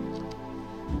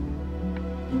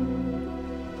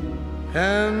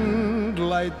and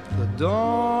light the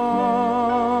dawn.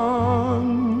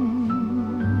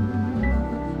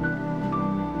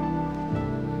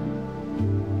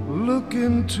 Look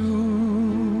into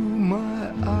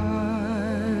my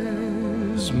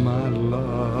eyes, my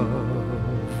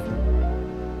love,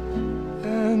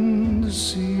 and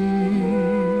see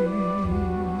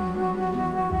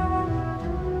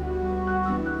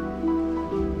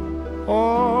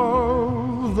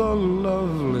all the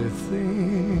lovely things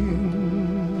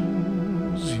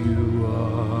you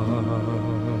are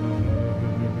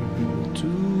to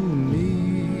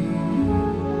me.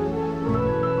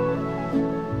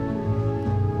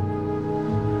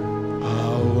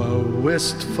 Our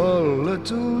wistful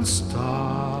little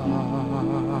star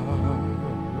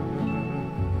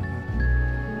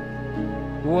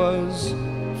was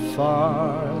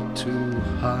far too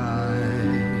high.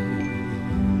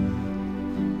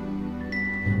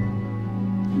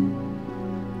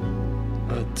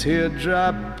 A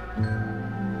teardrop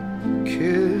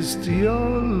kissed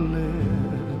your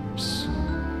lips,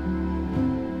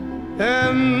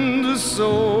 and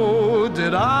so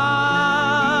did I.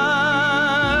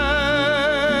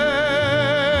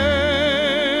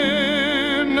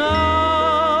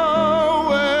 Now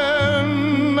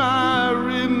when I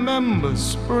remember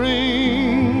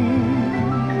spring,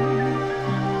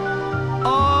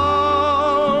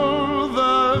 all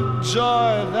the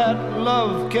joy that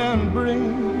love can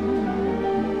bring,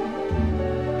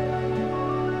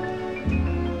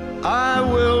 I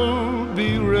will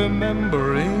be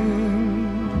remembering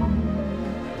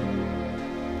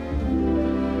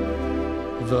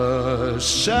the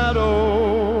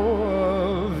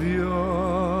shadow of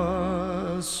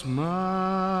your smile.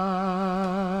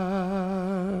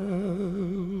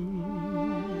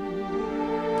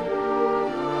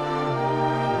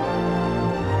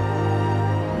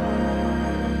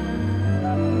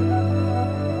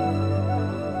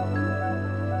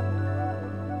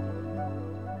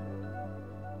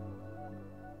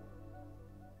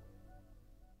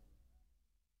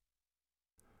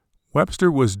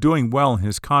 Webster was doing well in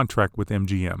his contract with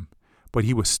MGM, but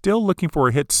he was still looking for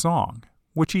a hit song,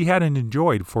 which he hadn't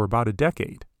enjoyed for about a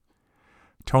decade.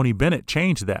 Tony Bennett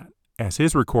changed that, as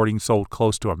his recording sold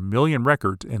close to 1 million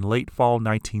records in late fall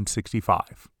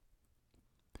 1965.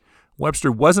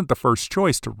 Webster wasn't the first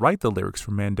choice to write the lyrics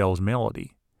for Mandel's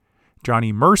melody.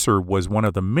 Johnny Mercer was one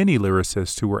of the many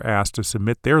lyricists who were asked to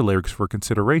submit their lyrics for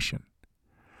consideration.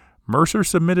 Mercer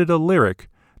submitted a lyric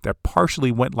that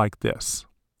partially went like this: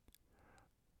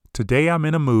 "Today I'm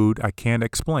in a mood I can't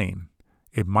explain.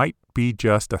 It might be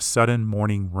just a sudden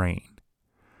morning rain.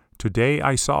 Today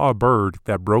I saw a bird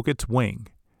that broke its wing,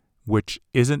 which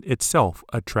isn't itself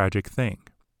a tragic thing."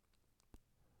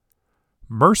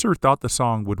 Mercer thought the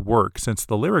song would work since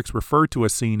the lyrics referred to a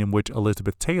scene in which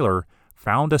Elizabeth Taylor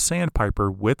found a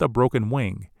sandpiper with a broken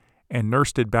wing and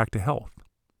nursed it back to health.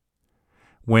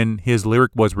 When his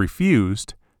lyric was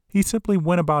refused, he simply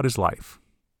went about his life.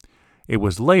 It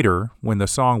was later, when the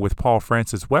song with Paul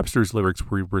Francis Webster's lyrics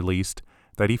were released,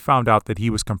 that he found out that he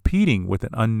was competing with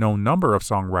an unknown number of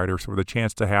songwriters for the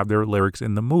chance to have their lyrics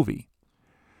in the movie.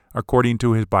 According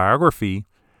to his biography,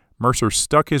 Mercer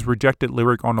stuck his rejected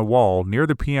lyric on the wall near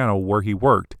the piano where he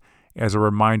worked as a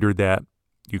reminder that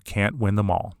you can't win them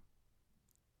all.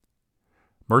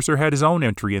 Mercer had his own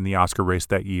entry in the Oscar race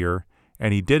that year,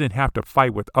 and he didn't have to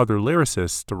fight with other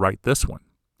lyricists to write this one.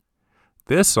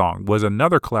 This song was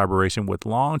another collaboration with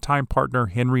longtime partner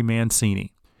Henry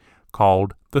Mancini,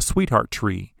 called The Sweetheart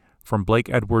Tree, from Blake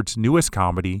Edwards' newest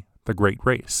comedy, The Great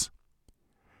Race.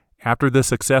 After the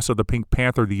success of The Pink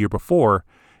Panther the year before,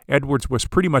 Edwards was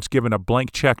pretty much given a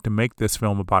blank check to make this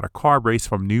film about a car race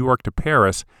from New York to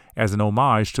Paris as an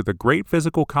homage to the great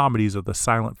physical comedies of the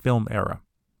silent film era.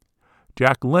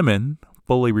 Jack Lemmon,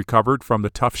 fully recovered from the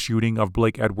tough shooting of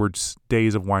Blake Edwards'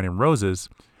 Days of Wine and Roses,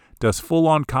 does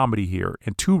full-on comedy here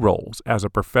in two roles, as a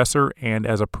professor and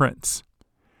as a prince.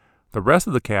 The rest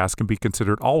of the cast can be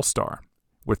considered all-star,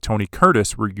 with Tony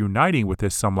Curtis reuniting with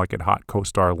his Some Like It Hot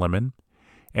co-star Lemmon,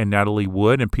 and Natalie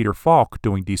Wood and Peter Falk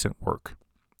doing decent work.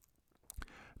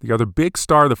 The other big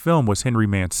star of the film was Henry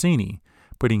Mancini,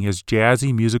 putting his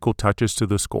jazzy musical touches to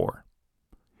the score.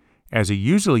 As he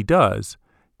usually does,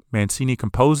 Mancini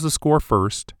composed the score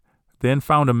first, then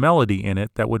found a melody in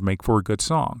it that would make for a good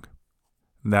song.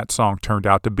 That song turned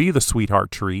out to be The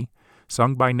Sweetheart Tree,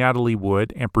 sung by Natalie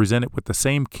Wood and presented with the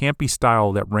same campy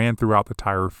style that ran throughout the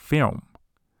entire film.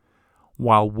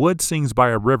 While Wood sings by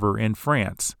a river in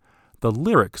France, the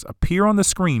lyrics appear on the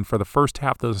screen for the first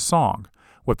half of the song,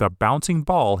 with a bouncing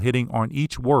ball hitting on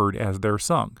each word as they're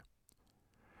sung.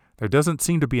 There doesn't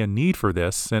seem to be a need for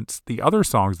this, since the other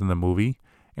songs in the movie,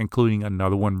 including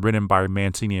another one written by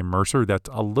Mancini and Mercer that's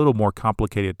a little more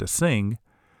complicated to sing,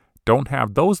 don't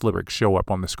have those lyrics show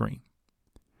up on the screen.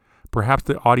 Perhaps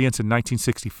the audience in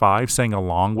 1965 sang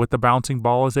along with the bouncing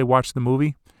ball as they watched the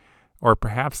movie, or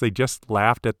perhaps they just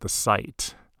laughed at the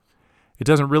sight. It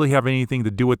doesn't really have anything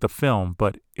to do with the film,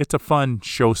 but it's a fun,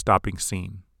 show-stopping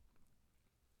scene.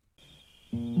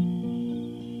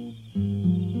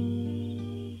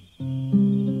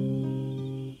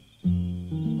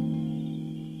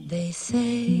 They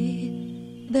say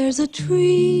there's a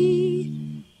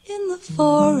tree in the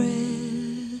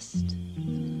forest,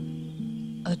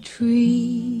 a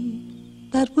tree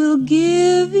that will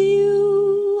give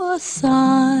you a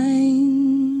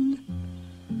sign.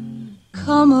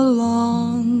 Come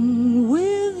along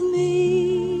with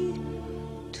me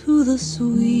to the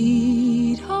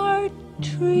sweetheart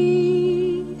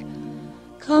tree.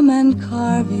 Come and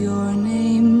carve your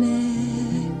name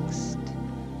next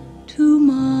to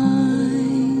mine.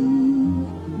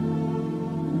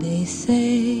 They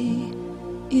say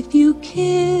if you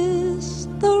kiss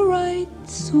the right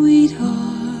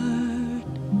sweetheart,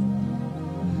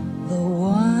 the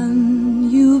one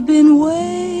you've been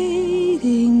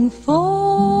waiting for,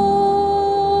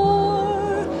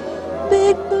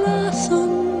 big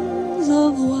blossoms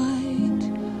of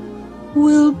white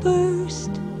will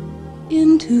burst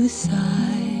into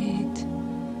sight,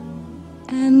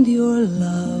 and your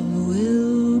love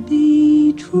will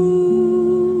be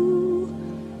true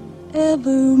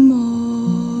evermore.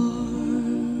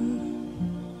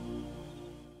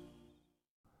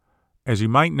 As you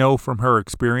might know from her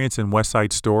experience in West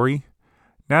Side Story,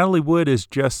 Natalie Wood is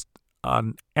just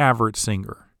an average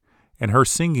singer, and her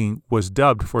singing was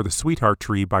dubbed for The Sweetheart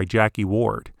Tree by Jackie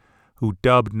Ward, who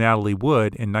dubbed Natalie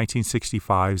Wood in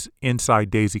 1965's Inside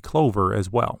Daisy Clover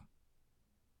as well.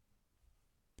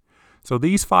 So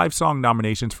these 5 song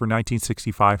nominations for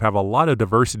 1965 have a lot of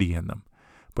diversity in them,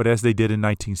 but as they did in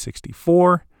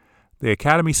 1964, the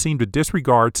Academy seemed to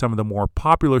disregard some of the more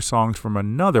popular songs from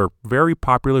another very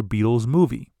popular Beatles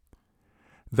movie.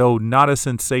 Though not a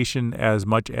sensation as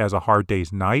much as A Hard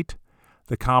Day's Night,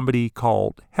 the comedy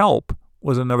called Help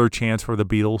was another chance for the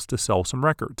Beatles to sell some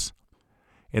records.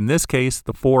 In this case,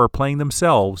 the 4 are playing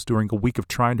themselves during a week of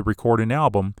trying to record an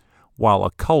album, while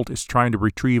a cult is trying to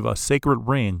retrieve a sacred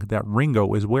ring that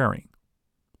Ringo is wearing.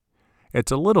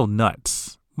 It's a little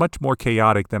nuts, much more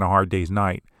chaotic than A Hard Day's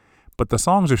Night, but the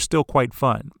songs are still quite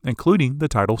fun, including the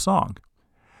title song.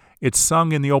 It's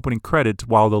sung in the opening credits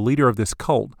while the leader of this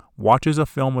cult watches a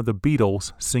film of the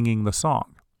Beatles singing the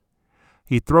song.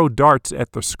 He throws darts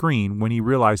at the screen when he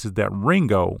realizes that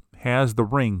Ringo has the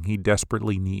ring he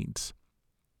desperately needs.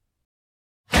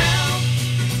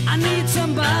 I need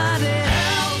somebody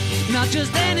help, not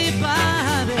just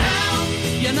anybody help.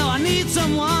 You know I need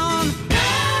someone help.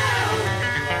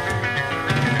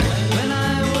 When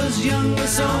I was younger,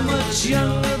 so much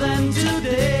younger than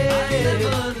today,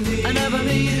 I never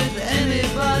needed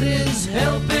anybody's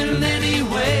help in any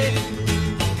way.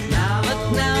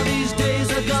 But now these days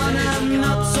are gone, I'm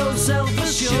not so selfish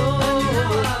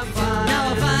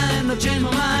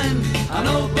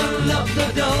up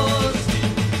the doors.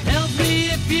 Help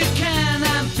me if you can,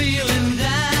 I'm feeling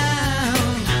down.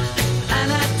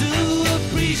 And I do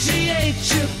appreciate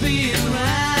you being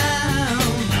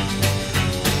around.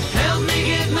 Help me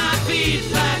get my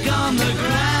feet back on the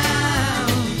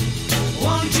ground.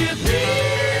 Won't you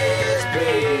please,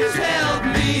 please help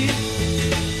me?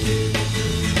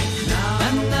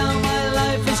 And now my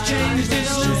life has changed in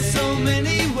so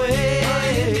many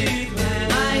ways.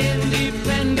 My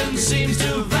independence seems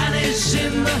to vanish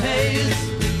in the haze.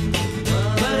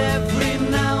 But every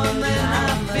now and then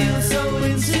I feel so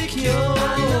insecure.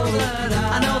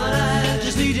 I know that I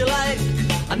just need you like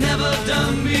I've never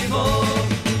done before.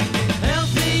 Help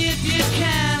me if you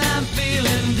can, I'm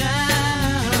feeling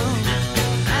down.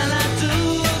 And I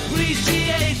do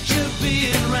appreciate you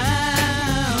being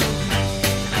around.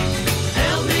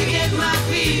 Help me get my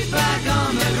feet back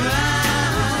on the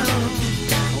ground.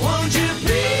 Won't you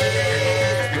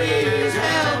please, please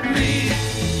help me?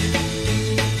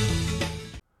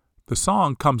 The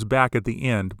song comes back at the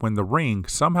end when the ring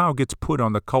somehow gets put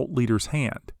on the cult leader's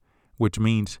hand, which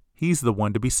means he's the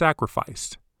one to be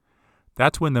sacrificed.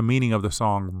 That's when the meaning of the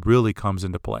song really comes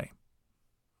into play.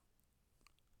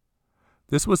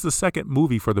 This was the second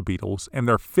movie for the Beatles and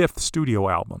their fifth studio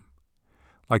album.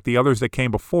 Like the others that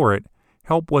came before it,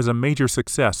 Help was a major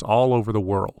success all over the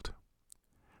world.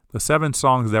 The 7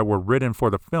 songs that were written for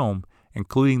the film,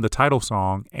 including the title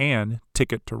song and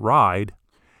Ticket to Ride,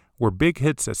 were big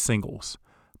hits as singles,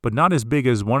 but not as big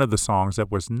as one of the songs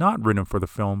that was not written for the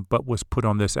film but was put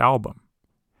on this album.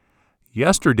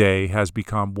 Yesterday has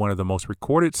become one of the most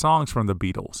recorded songs from the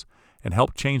Beatles and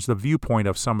helped change the viewpoint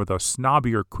of some of the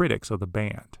snobbier critics of the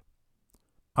band.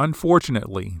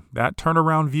 Unfortunately, that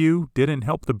turnaround view didn't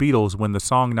help the Beatles when the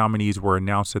song nominees were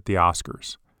announced at the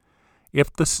Oscars.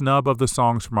 If the snub of the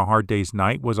songs from A Hard Day's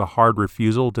Night was a hard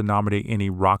refusal to nominate any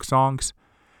rock songs,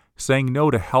 saying no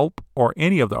to Help or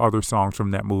any of the other songs from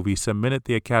that movie cemented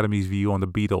the Academy's view on the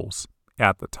Beatles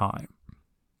at the time.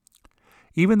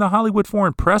 Even the Hollywood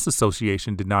Foreign Press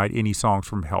Association denied any songs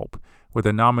from Help with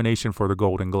a nomination for the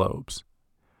Golden Globes.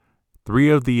 3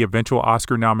 of the eventual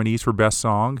Oscar nominees for Best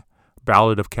Song,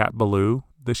 Ballad of Cat Ballou,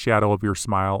 The Shadow of Your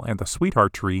Smile, and The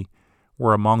Sweetheart Tree,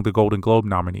 were among the Golden Globe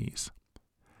nominees.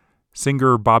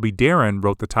 Singer Bobby Darin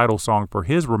wrote the title song for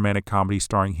his romantic comedy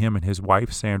starring him and his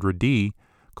wife Sandra Dee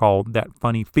called That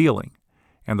Funny Feeling,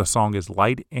 and the song is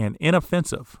light and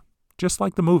inoffensive, just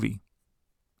like the movie.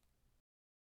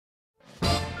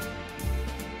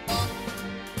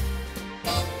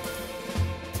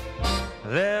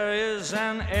 There is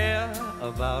an air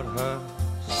about her,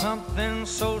 something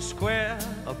so square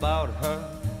about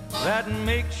her, that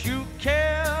makes you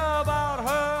care about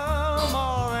her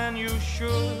more than you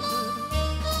should.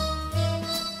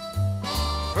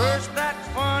 First that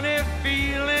funny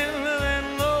feeling,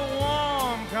 then the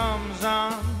warm comes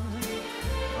on,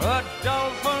 a dull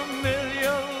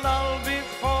familiar lull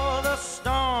before the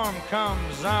storm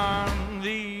comes on.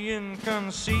 The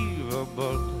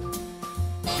inconceivable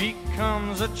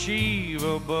becomes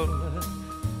achievable.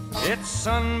 It's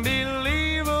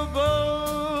unbelievable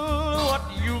what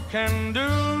you can do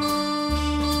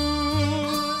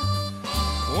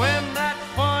when that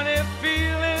funny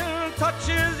feeling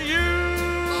touches you.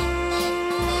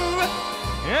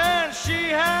 And she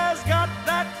has got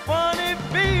that funny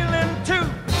feeling too.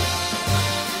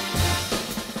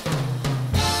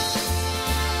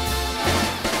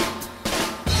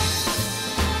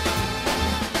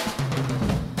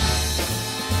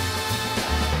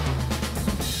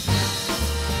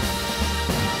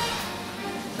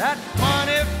 That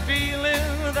funny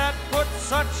feeling that puts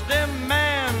such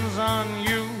demands on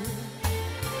you.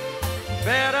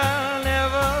 Better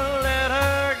never let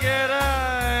her get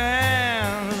her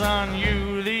hands on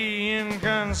you. The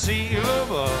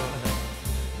inconceivable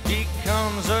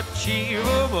becomes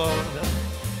achievable.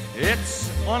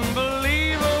 It's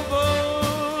unbelievable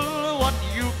what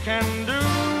you can do.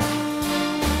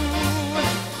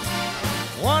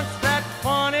 Once that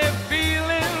funny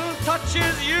feeling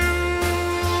touches you,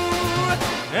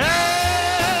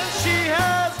 and she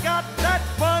has got that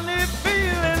funny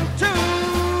feeling too.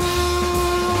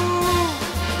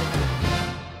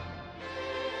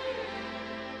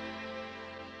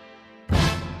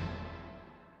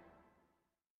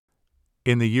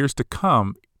 In the years to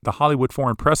come, the Hollywood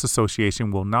Foreign Press Association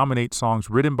will nominate songs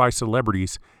written by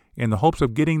celebrities in the hopes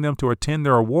of getting them to attend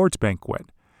their awards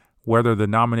banquet, whether the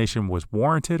nomination was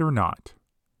warranted or not.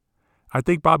 I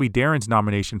think Bobby Darin's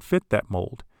nomination fit that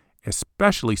mold,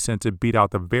 especially since it beat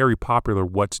out the very popular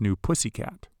What's New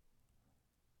Pussycat.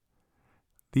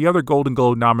 The other Golden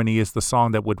Globe nominee is the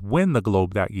song that would win the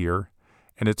Globe that year,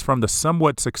 and it's from the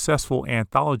somewhat successful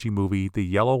anthology movie The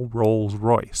Yellow Rolls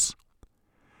Royce.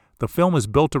 The film is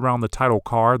built around the title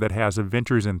car that has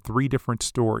adventures in 3 different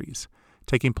stories,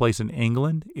 taking place in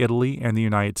England, Italy, and the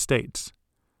United States.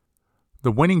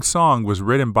 The winning song was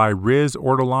written by Riz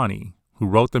Ortolani, who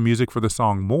wrote the music for the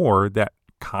song More that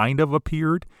kind of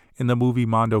appeared in the movie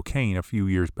Mondo Cane a few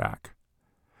years back.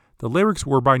 The lyrics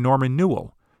were by Norman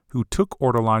Newell, who took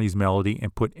Ortolani's melody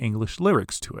and put English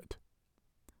lyrics to it.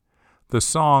 The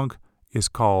song is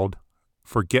called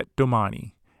Forget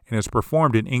Domani and is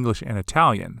performed in English and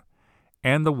Italian,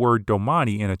 and the word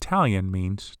domani in Italian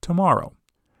means tomorrow.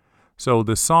 So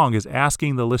the song is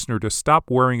asking the listener to stop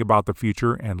worrying about the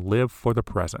future and live for the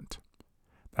present.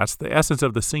 That's the essence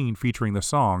of the scene featuring the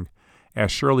song,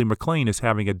 as Shirley MacLaine is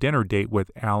having a dinner date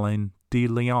with Alain de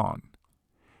Leon.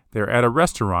 They're at a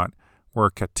restaurant where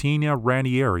Katina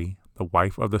Ranieri, the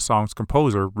wife of the song's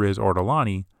composer Riz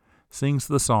Ortolani, sings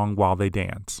the song while they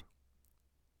dance.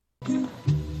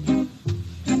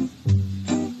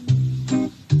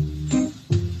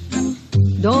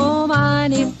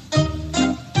 Domani,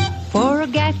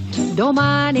 forget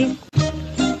domani.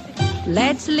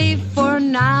 Let's live for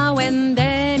now and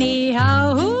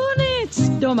anyhow. Who needs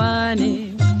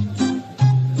domani?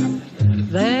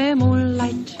 The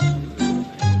moonlight,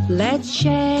 let's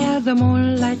share the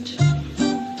moonlight.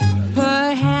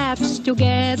 Perhaps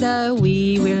together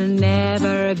we will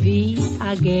never be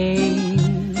again.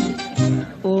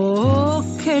 Oh,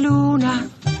 che luna.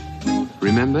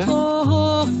 Remember?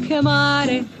 Oh, che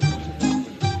mare.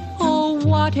 Oh,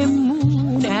 what a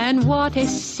moon and what a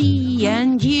sea,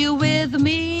 and you with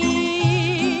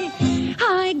me.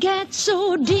 I get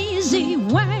so dizzy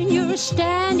when you're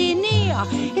standing near.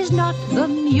 It's not the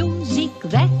music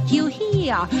that you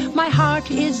hear. My heart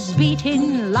is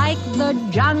beating like the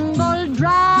jungle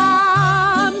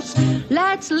drums.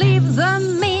 Let's live the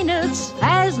minutes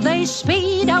as they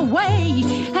speed away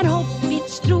and hope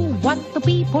it's true what the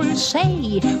people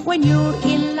say. When you're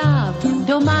in love,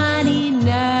 domani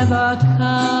never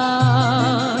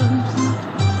comes.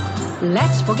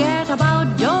 Let's forget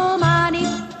about domani.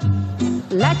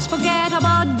 Let's forget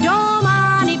about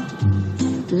domani.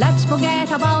 Let's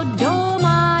forget about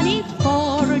domani,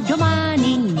 for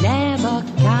domani never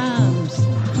comes.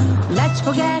 Let's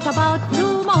forget about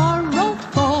tomorrow,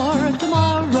 for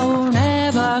tomorrow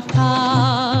never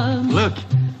comes. Look,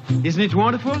 isn't it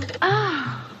wonderful?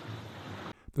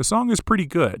 The song is pretty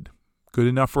good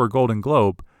enough for a Golden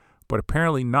Globe, but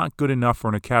apparently not good enough for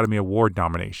an Academy Award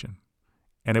nomination.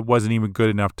 And it wasn't even good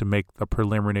enough to make the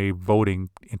preliminary voting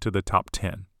into the top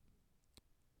 10.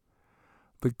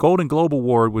 The Golden Globe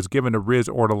Award was given to Riz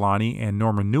Ortolani and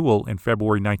Norman Newell in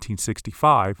February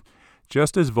 1965,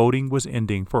 just as voting was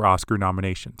ending for Oscar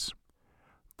nominations.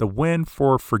 The win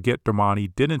for Forget Domani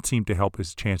didn't seem to help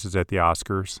his chances at the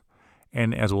Oscars,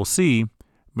 and as we'll see,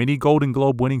 many Golden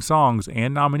Globe winning songs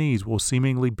and nominees will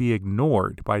seemingly be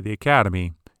ignored by the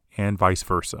Academy, and vice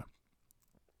versa.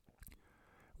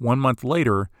 1 month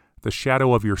later, The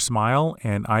Shadow of Your Smile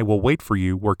and I Will Wait For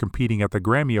You were competing at the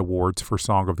Grammy Awards for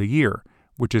Song of the Year,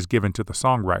 which is given to the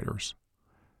songwriters.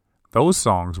 Those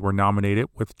songs were nominated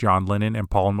with John Lennon and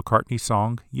Paul McCartney's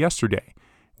song Yesterday,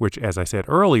 which, as I said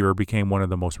earlier, became one of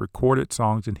the most recorded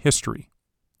songs in history.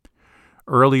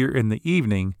 Earlier in the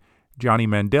evening, Johnny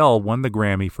Mandel won the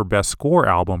Grammy for Best Score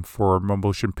Album for a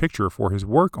Motion Picture for his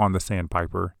work on the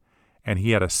Sandpiper, and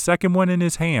he had a second one in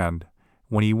his hand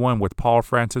when he won with Paul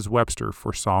Francis Webster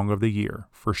for Song of the Year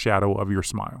for Shadow of Your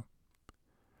Smile.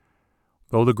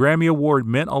 Though the Grammy Award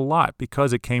meant a lot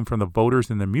because it came from the voters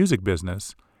in the music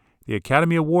business, the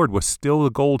Academy Award was still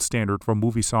the gold standard for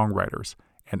movie songwriters,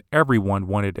 and everyone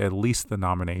wanted at least the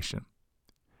nomination.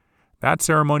 That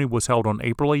ceremony was held on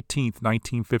April 18,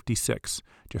 1956,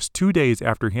 just 2 days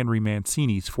after Henry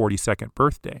Mancini's 42nd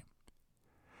birthday.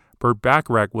 Burt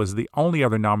Bacharach was the only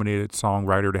other nominated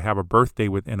songwriter to have a birthday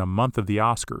within a month of the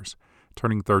Oscars,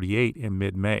 turning 38 in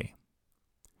mid-May.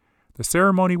 The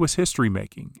ceremony was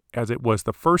history-making, as it was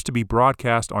the first to be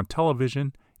broadcast on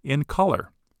television in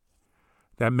color.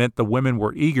 That meant the women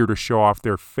were eager to show off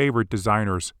their favorite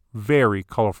designers' very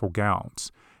colorful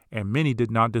gowns, and many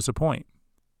did not disappoint.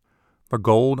 The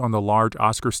gold on the large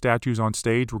Oscar statues on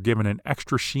stage were given an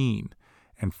extra sheen,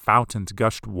 and fountains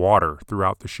gushed water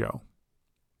throughout the show.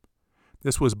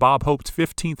 This was Bob Hope's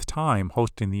 15th time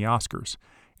hosting the Oscars,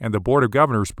 and the Board of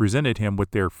Governors presented him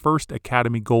with their first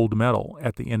Academy Gold Medal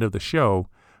at the end of the show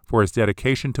for his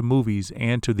dedication to movies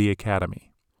and to the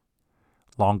Academy.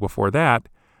 Long before that,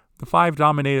 the 5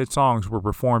 nominated songs were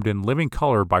performed in living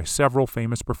color by several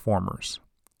famous performers.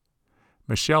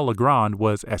 Michel Legrand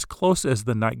was as close as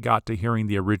the night got to hearing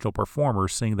the original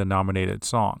performers sing the nominated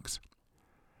songs.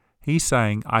 he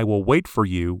sang I Will Wait for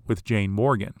You with Jane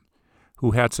Morgan,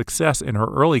 who had success in her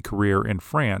early career in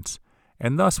France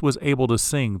and thus was able to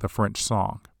sing the French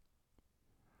song.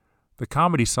 The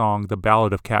comedy song The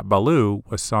Ballad of Cat Ballou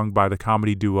was sung by the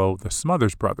comedy duo the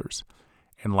Smothers Brothers,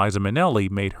 and Liza Minnelli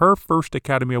made her first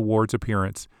Academy Awards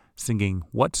appearance singing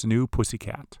What's New,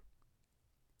 Pussycat.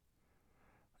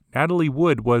 Natalie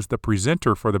Wood was the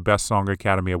presenter for the Best Song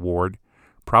Academy Award,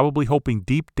 probably hoping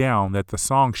deep down that the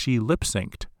song she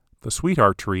lip-synced, The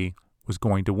Sweetheart Tree, was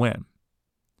going to win.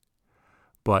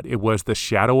 But it was The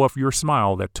Shadow of Your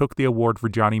Smile that took the award for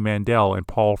Johnny Mandel and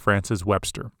Paul Francis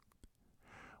Webster.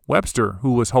 Webster,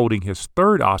 who was holding his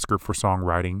third Oscar for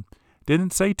songwriting,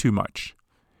 didn't say too much,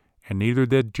 and neither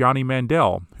did Johnny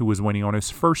Mandel, who was winning on his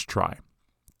first try.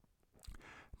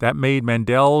 That made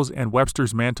Mandel's and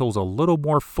Webster's mantles a little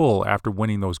more full after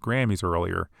winning those Grammys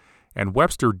earlier, and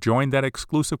Webster joined that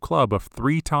exclusive club of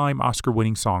 3-time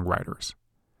Oscar-winning songwriters.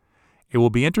 It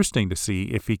will be interesting to see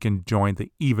if he can join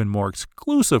the even more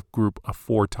exclusive group of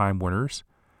 4-time winners,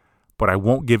 but I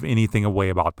won't give anything away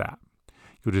about that.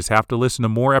 You'll just have to listen to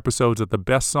more episodes of the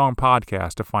Best Song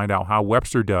podcast to find out how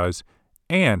Webster does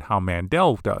and how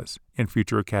Mandel does in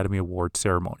future Academy Awards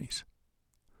ceremonies.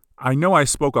 I know I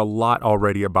spoke a lot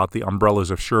already about the Umbrellas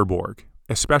of Cherbourg,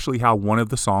 especially how one of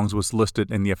the songs was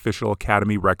listed in the official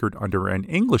Academy record under an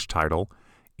English title,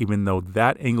 even though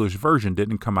that English version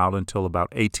didn't come out until about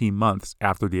 18 months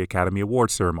after the Academy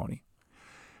Awards ceremony.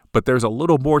 But there's a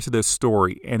little more to this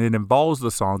story, and it involves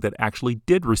the song that actually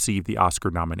did receive the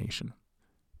Oscar nomination.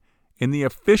 In the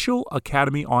official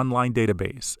Academy Online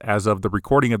database, as of the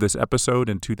recording of this episode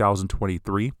in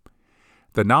 2023,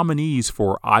 the nominees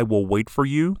for I Will Wait for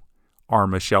You are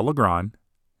Michel Legrand,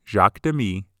 Jacques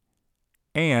Demy,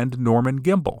 and Norman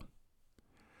Gimbel.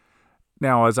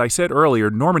 Now, as I said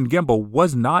earlier, Norman Gimbel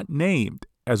was not named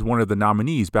as one of the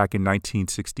nominees back in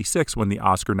 1966 when the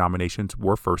Oscar nominations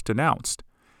were first announced,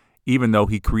 even though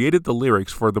he created the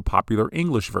lyrics for the popular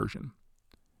English version.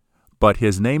 But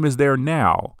his name is there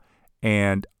now,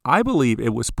 and I believe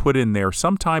it was put in there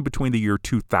sometime between the year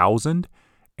 2000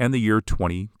 and the year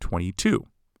 2022.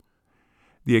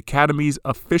 The Academy's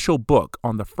official book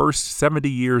on the first 70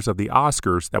 years of the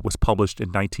Oscars that was published in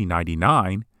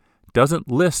 1999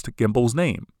 doesn't list Gimbel's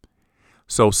name,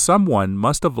 so someone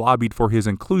must have lobbied for his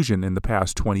inclusion in the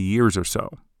past 20 years or so.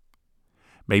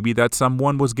 Maybe that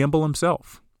someone was Gimbel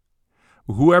himself.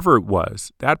 Whoever it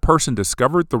was, that person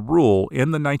discovered the rule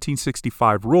in the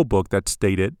 1965 rulebook that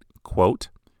stated, quote,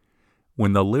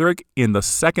 when the lyric in the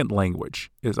second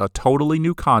language is a totally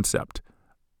new concept,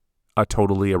 a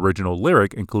totally original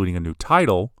lyric including a new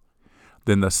title,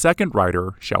 then the second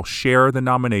writer shall share the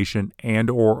nomination and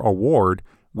or award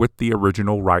with the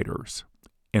original writers,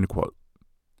 end quote.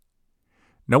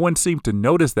 No one seemed to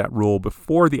notice that rule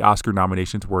before the Oscar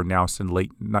nominations were announced in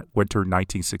late winter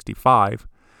 1965,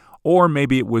 or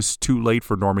maybe it was too late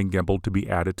for Norman Gimbel to be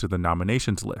added to the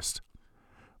nominations list.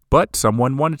 But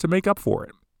someone wanted to make up for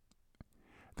it.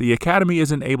 The Academy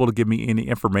isn't able to give me any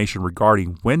information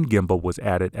regarding when Gimbel was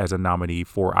added as a nominee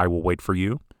for I Will Wait for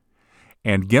You,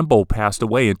 and Gimbel passed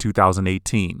away in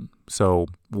 2018, so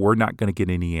we're not going to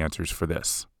get any answers for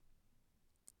this.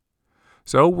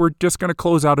 So we're just going to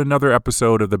close out another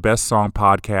episode of the Best Song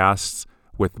Podcasts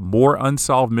with more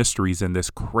unsolved mysteries in this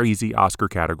crazy Oscar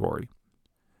category.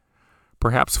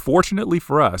 Perhaps fortunately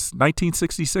for us,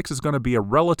 1966 is going to be a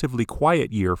relatively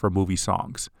quiet year for movie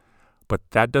songs, but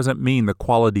that doesn't mean the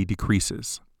quality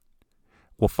decreases.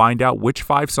 We'll find out which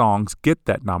 5 songs get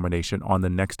that nomination on the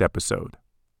next episode.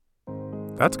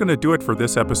 That's going to do it for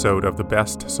this episode of the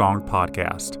Best Song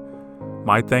Podcast.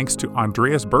 My thanks to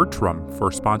Andreas Bertram for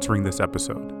sponsoring this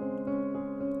episode.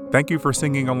 Thank you for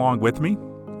singing along with me.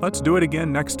 Let's do it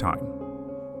again next time.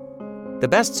 The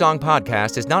Best Song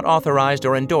Podcast is not authorized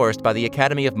or endorsed by the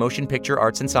Academy of Motion Picture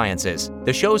Arts and Sciences.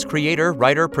 The show's creator,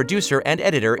 writer, producer, and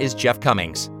editor is Jeff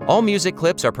Commings. All music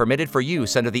clips are permitted for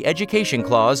use under the Education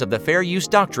Clause of the Fair Use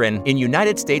Doctrine in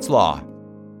United States law.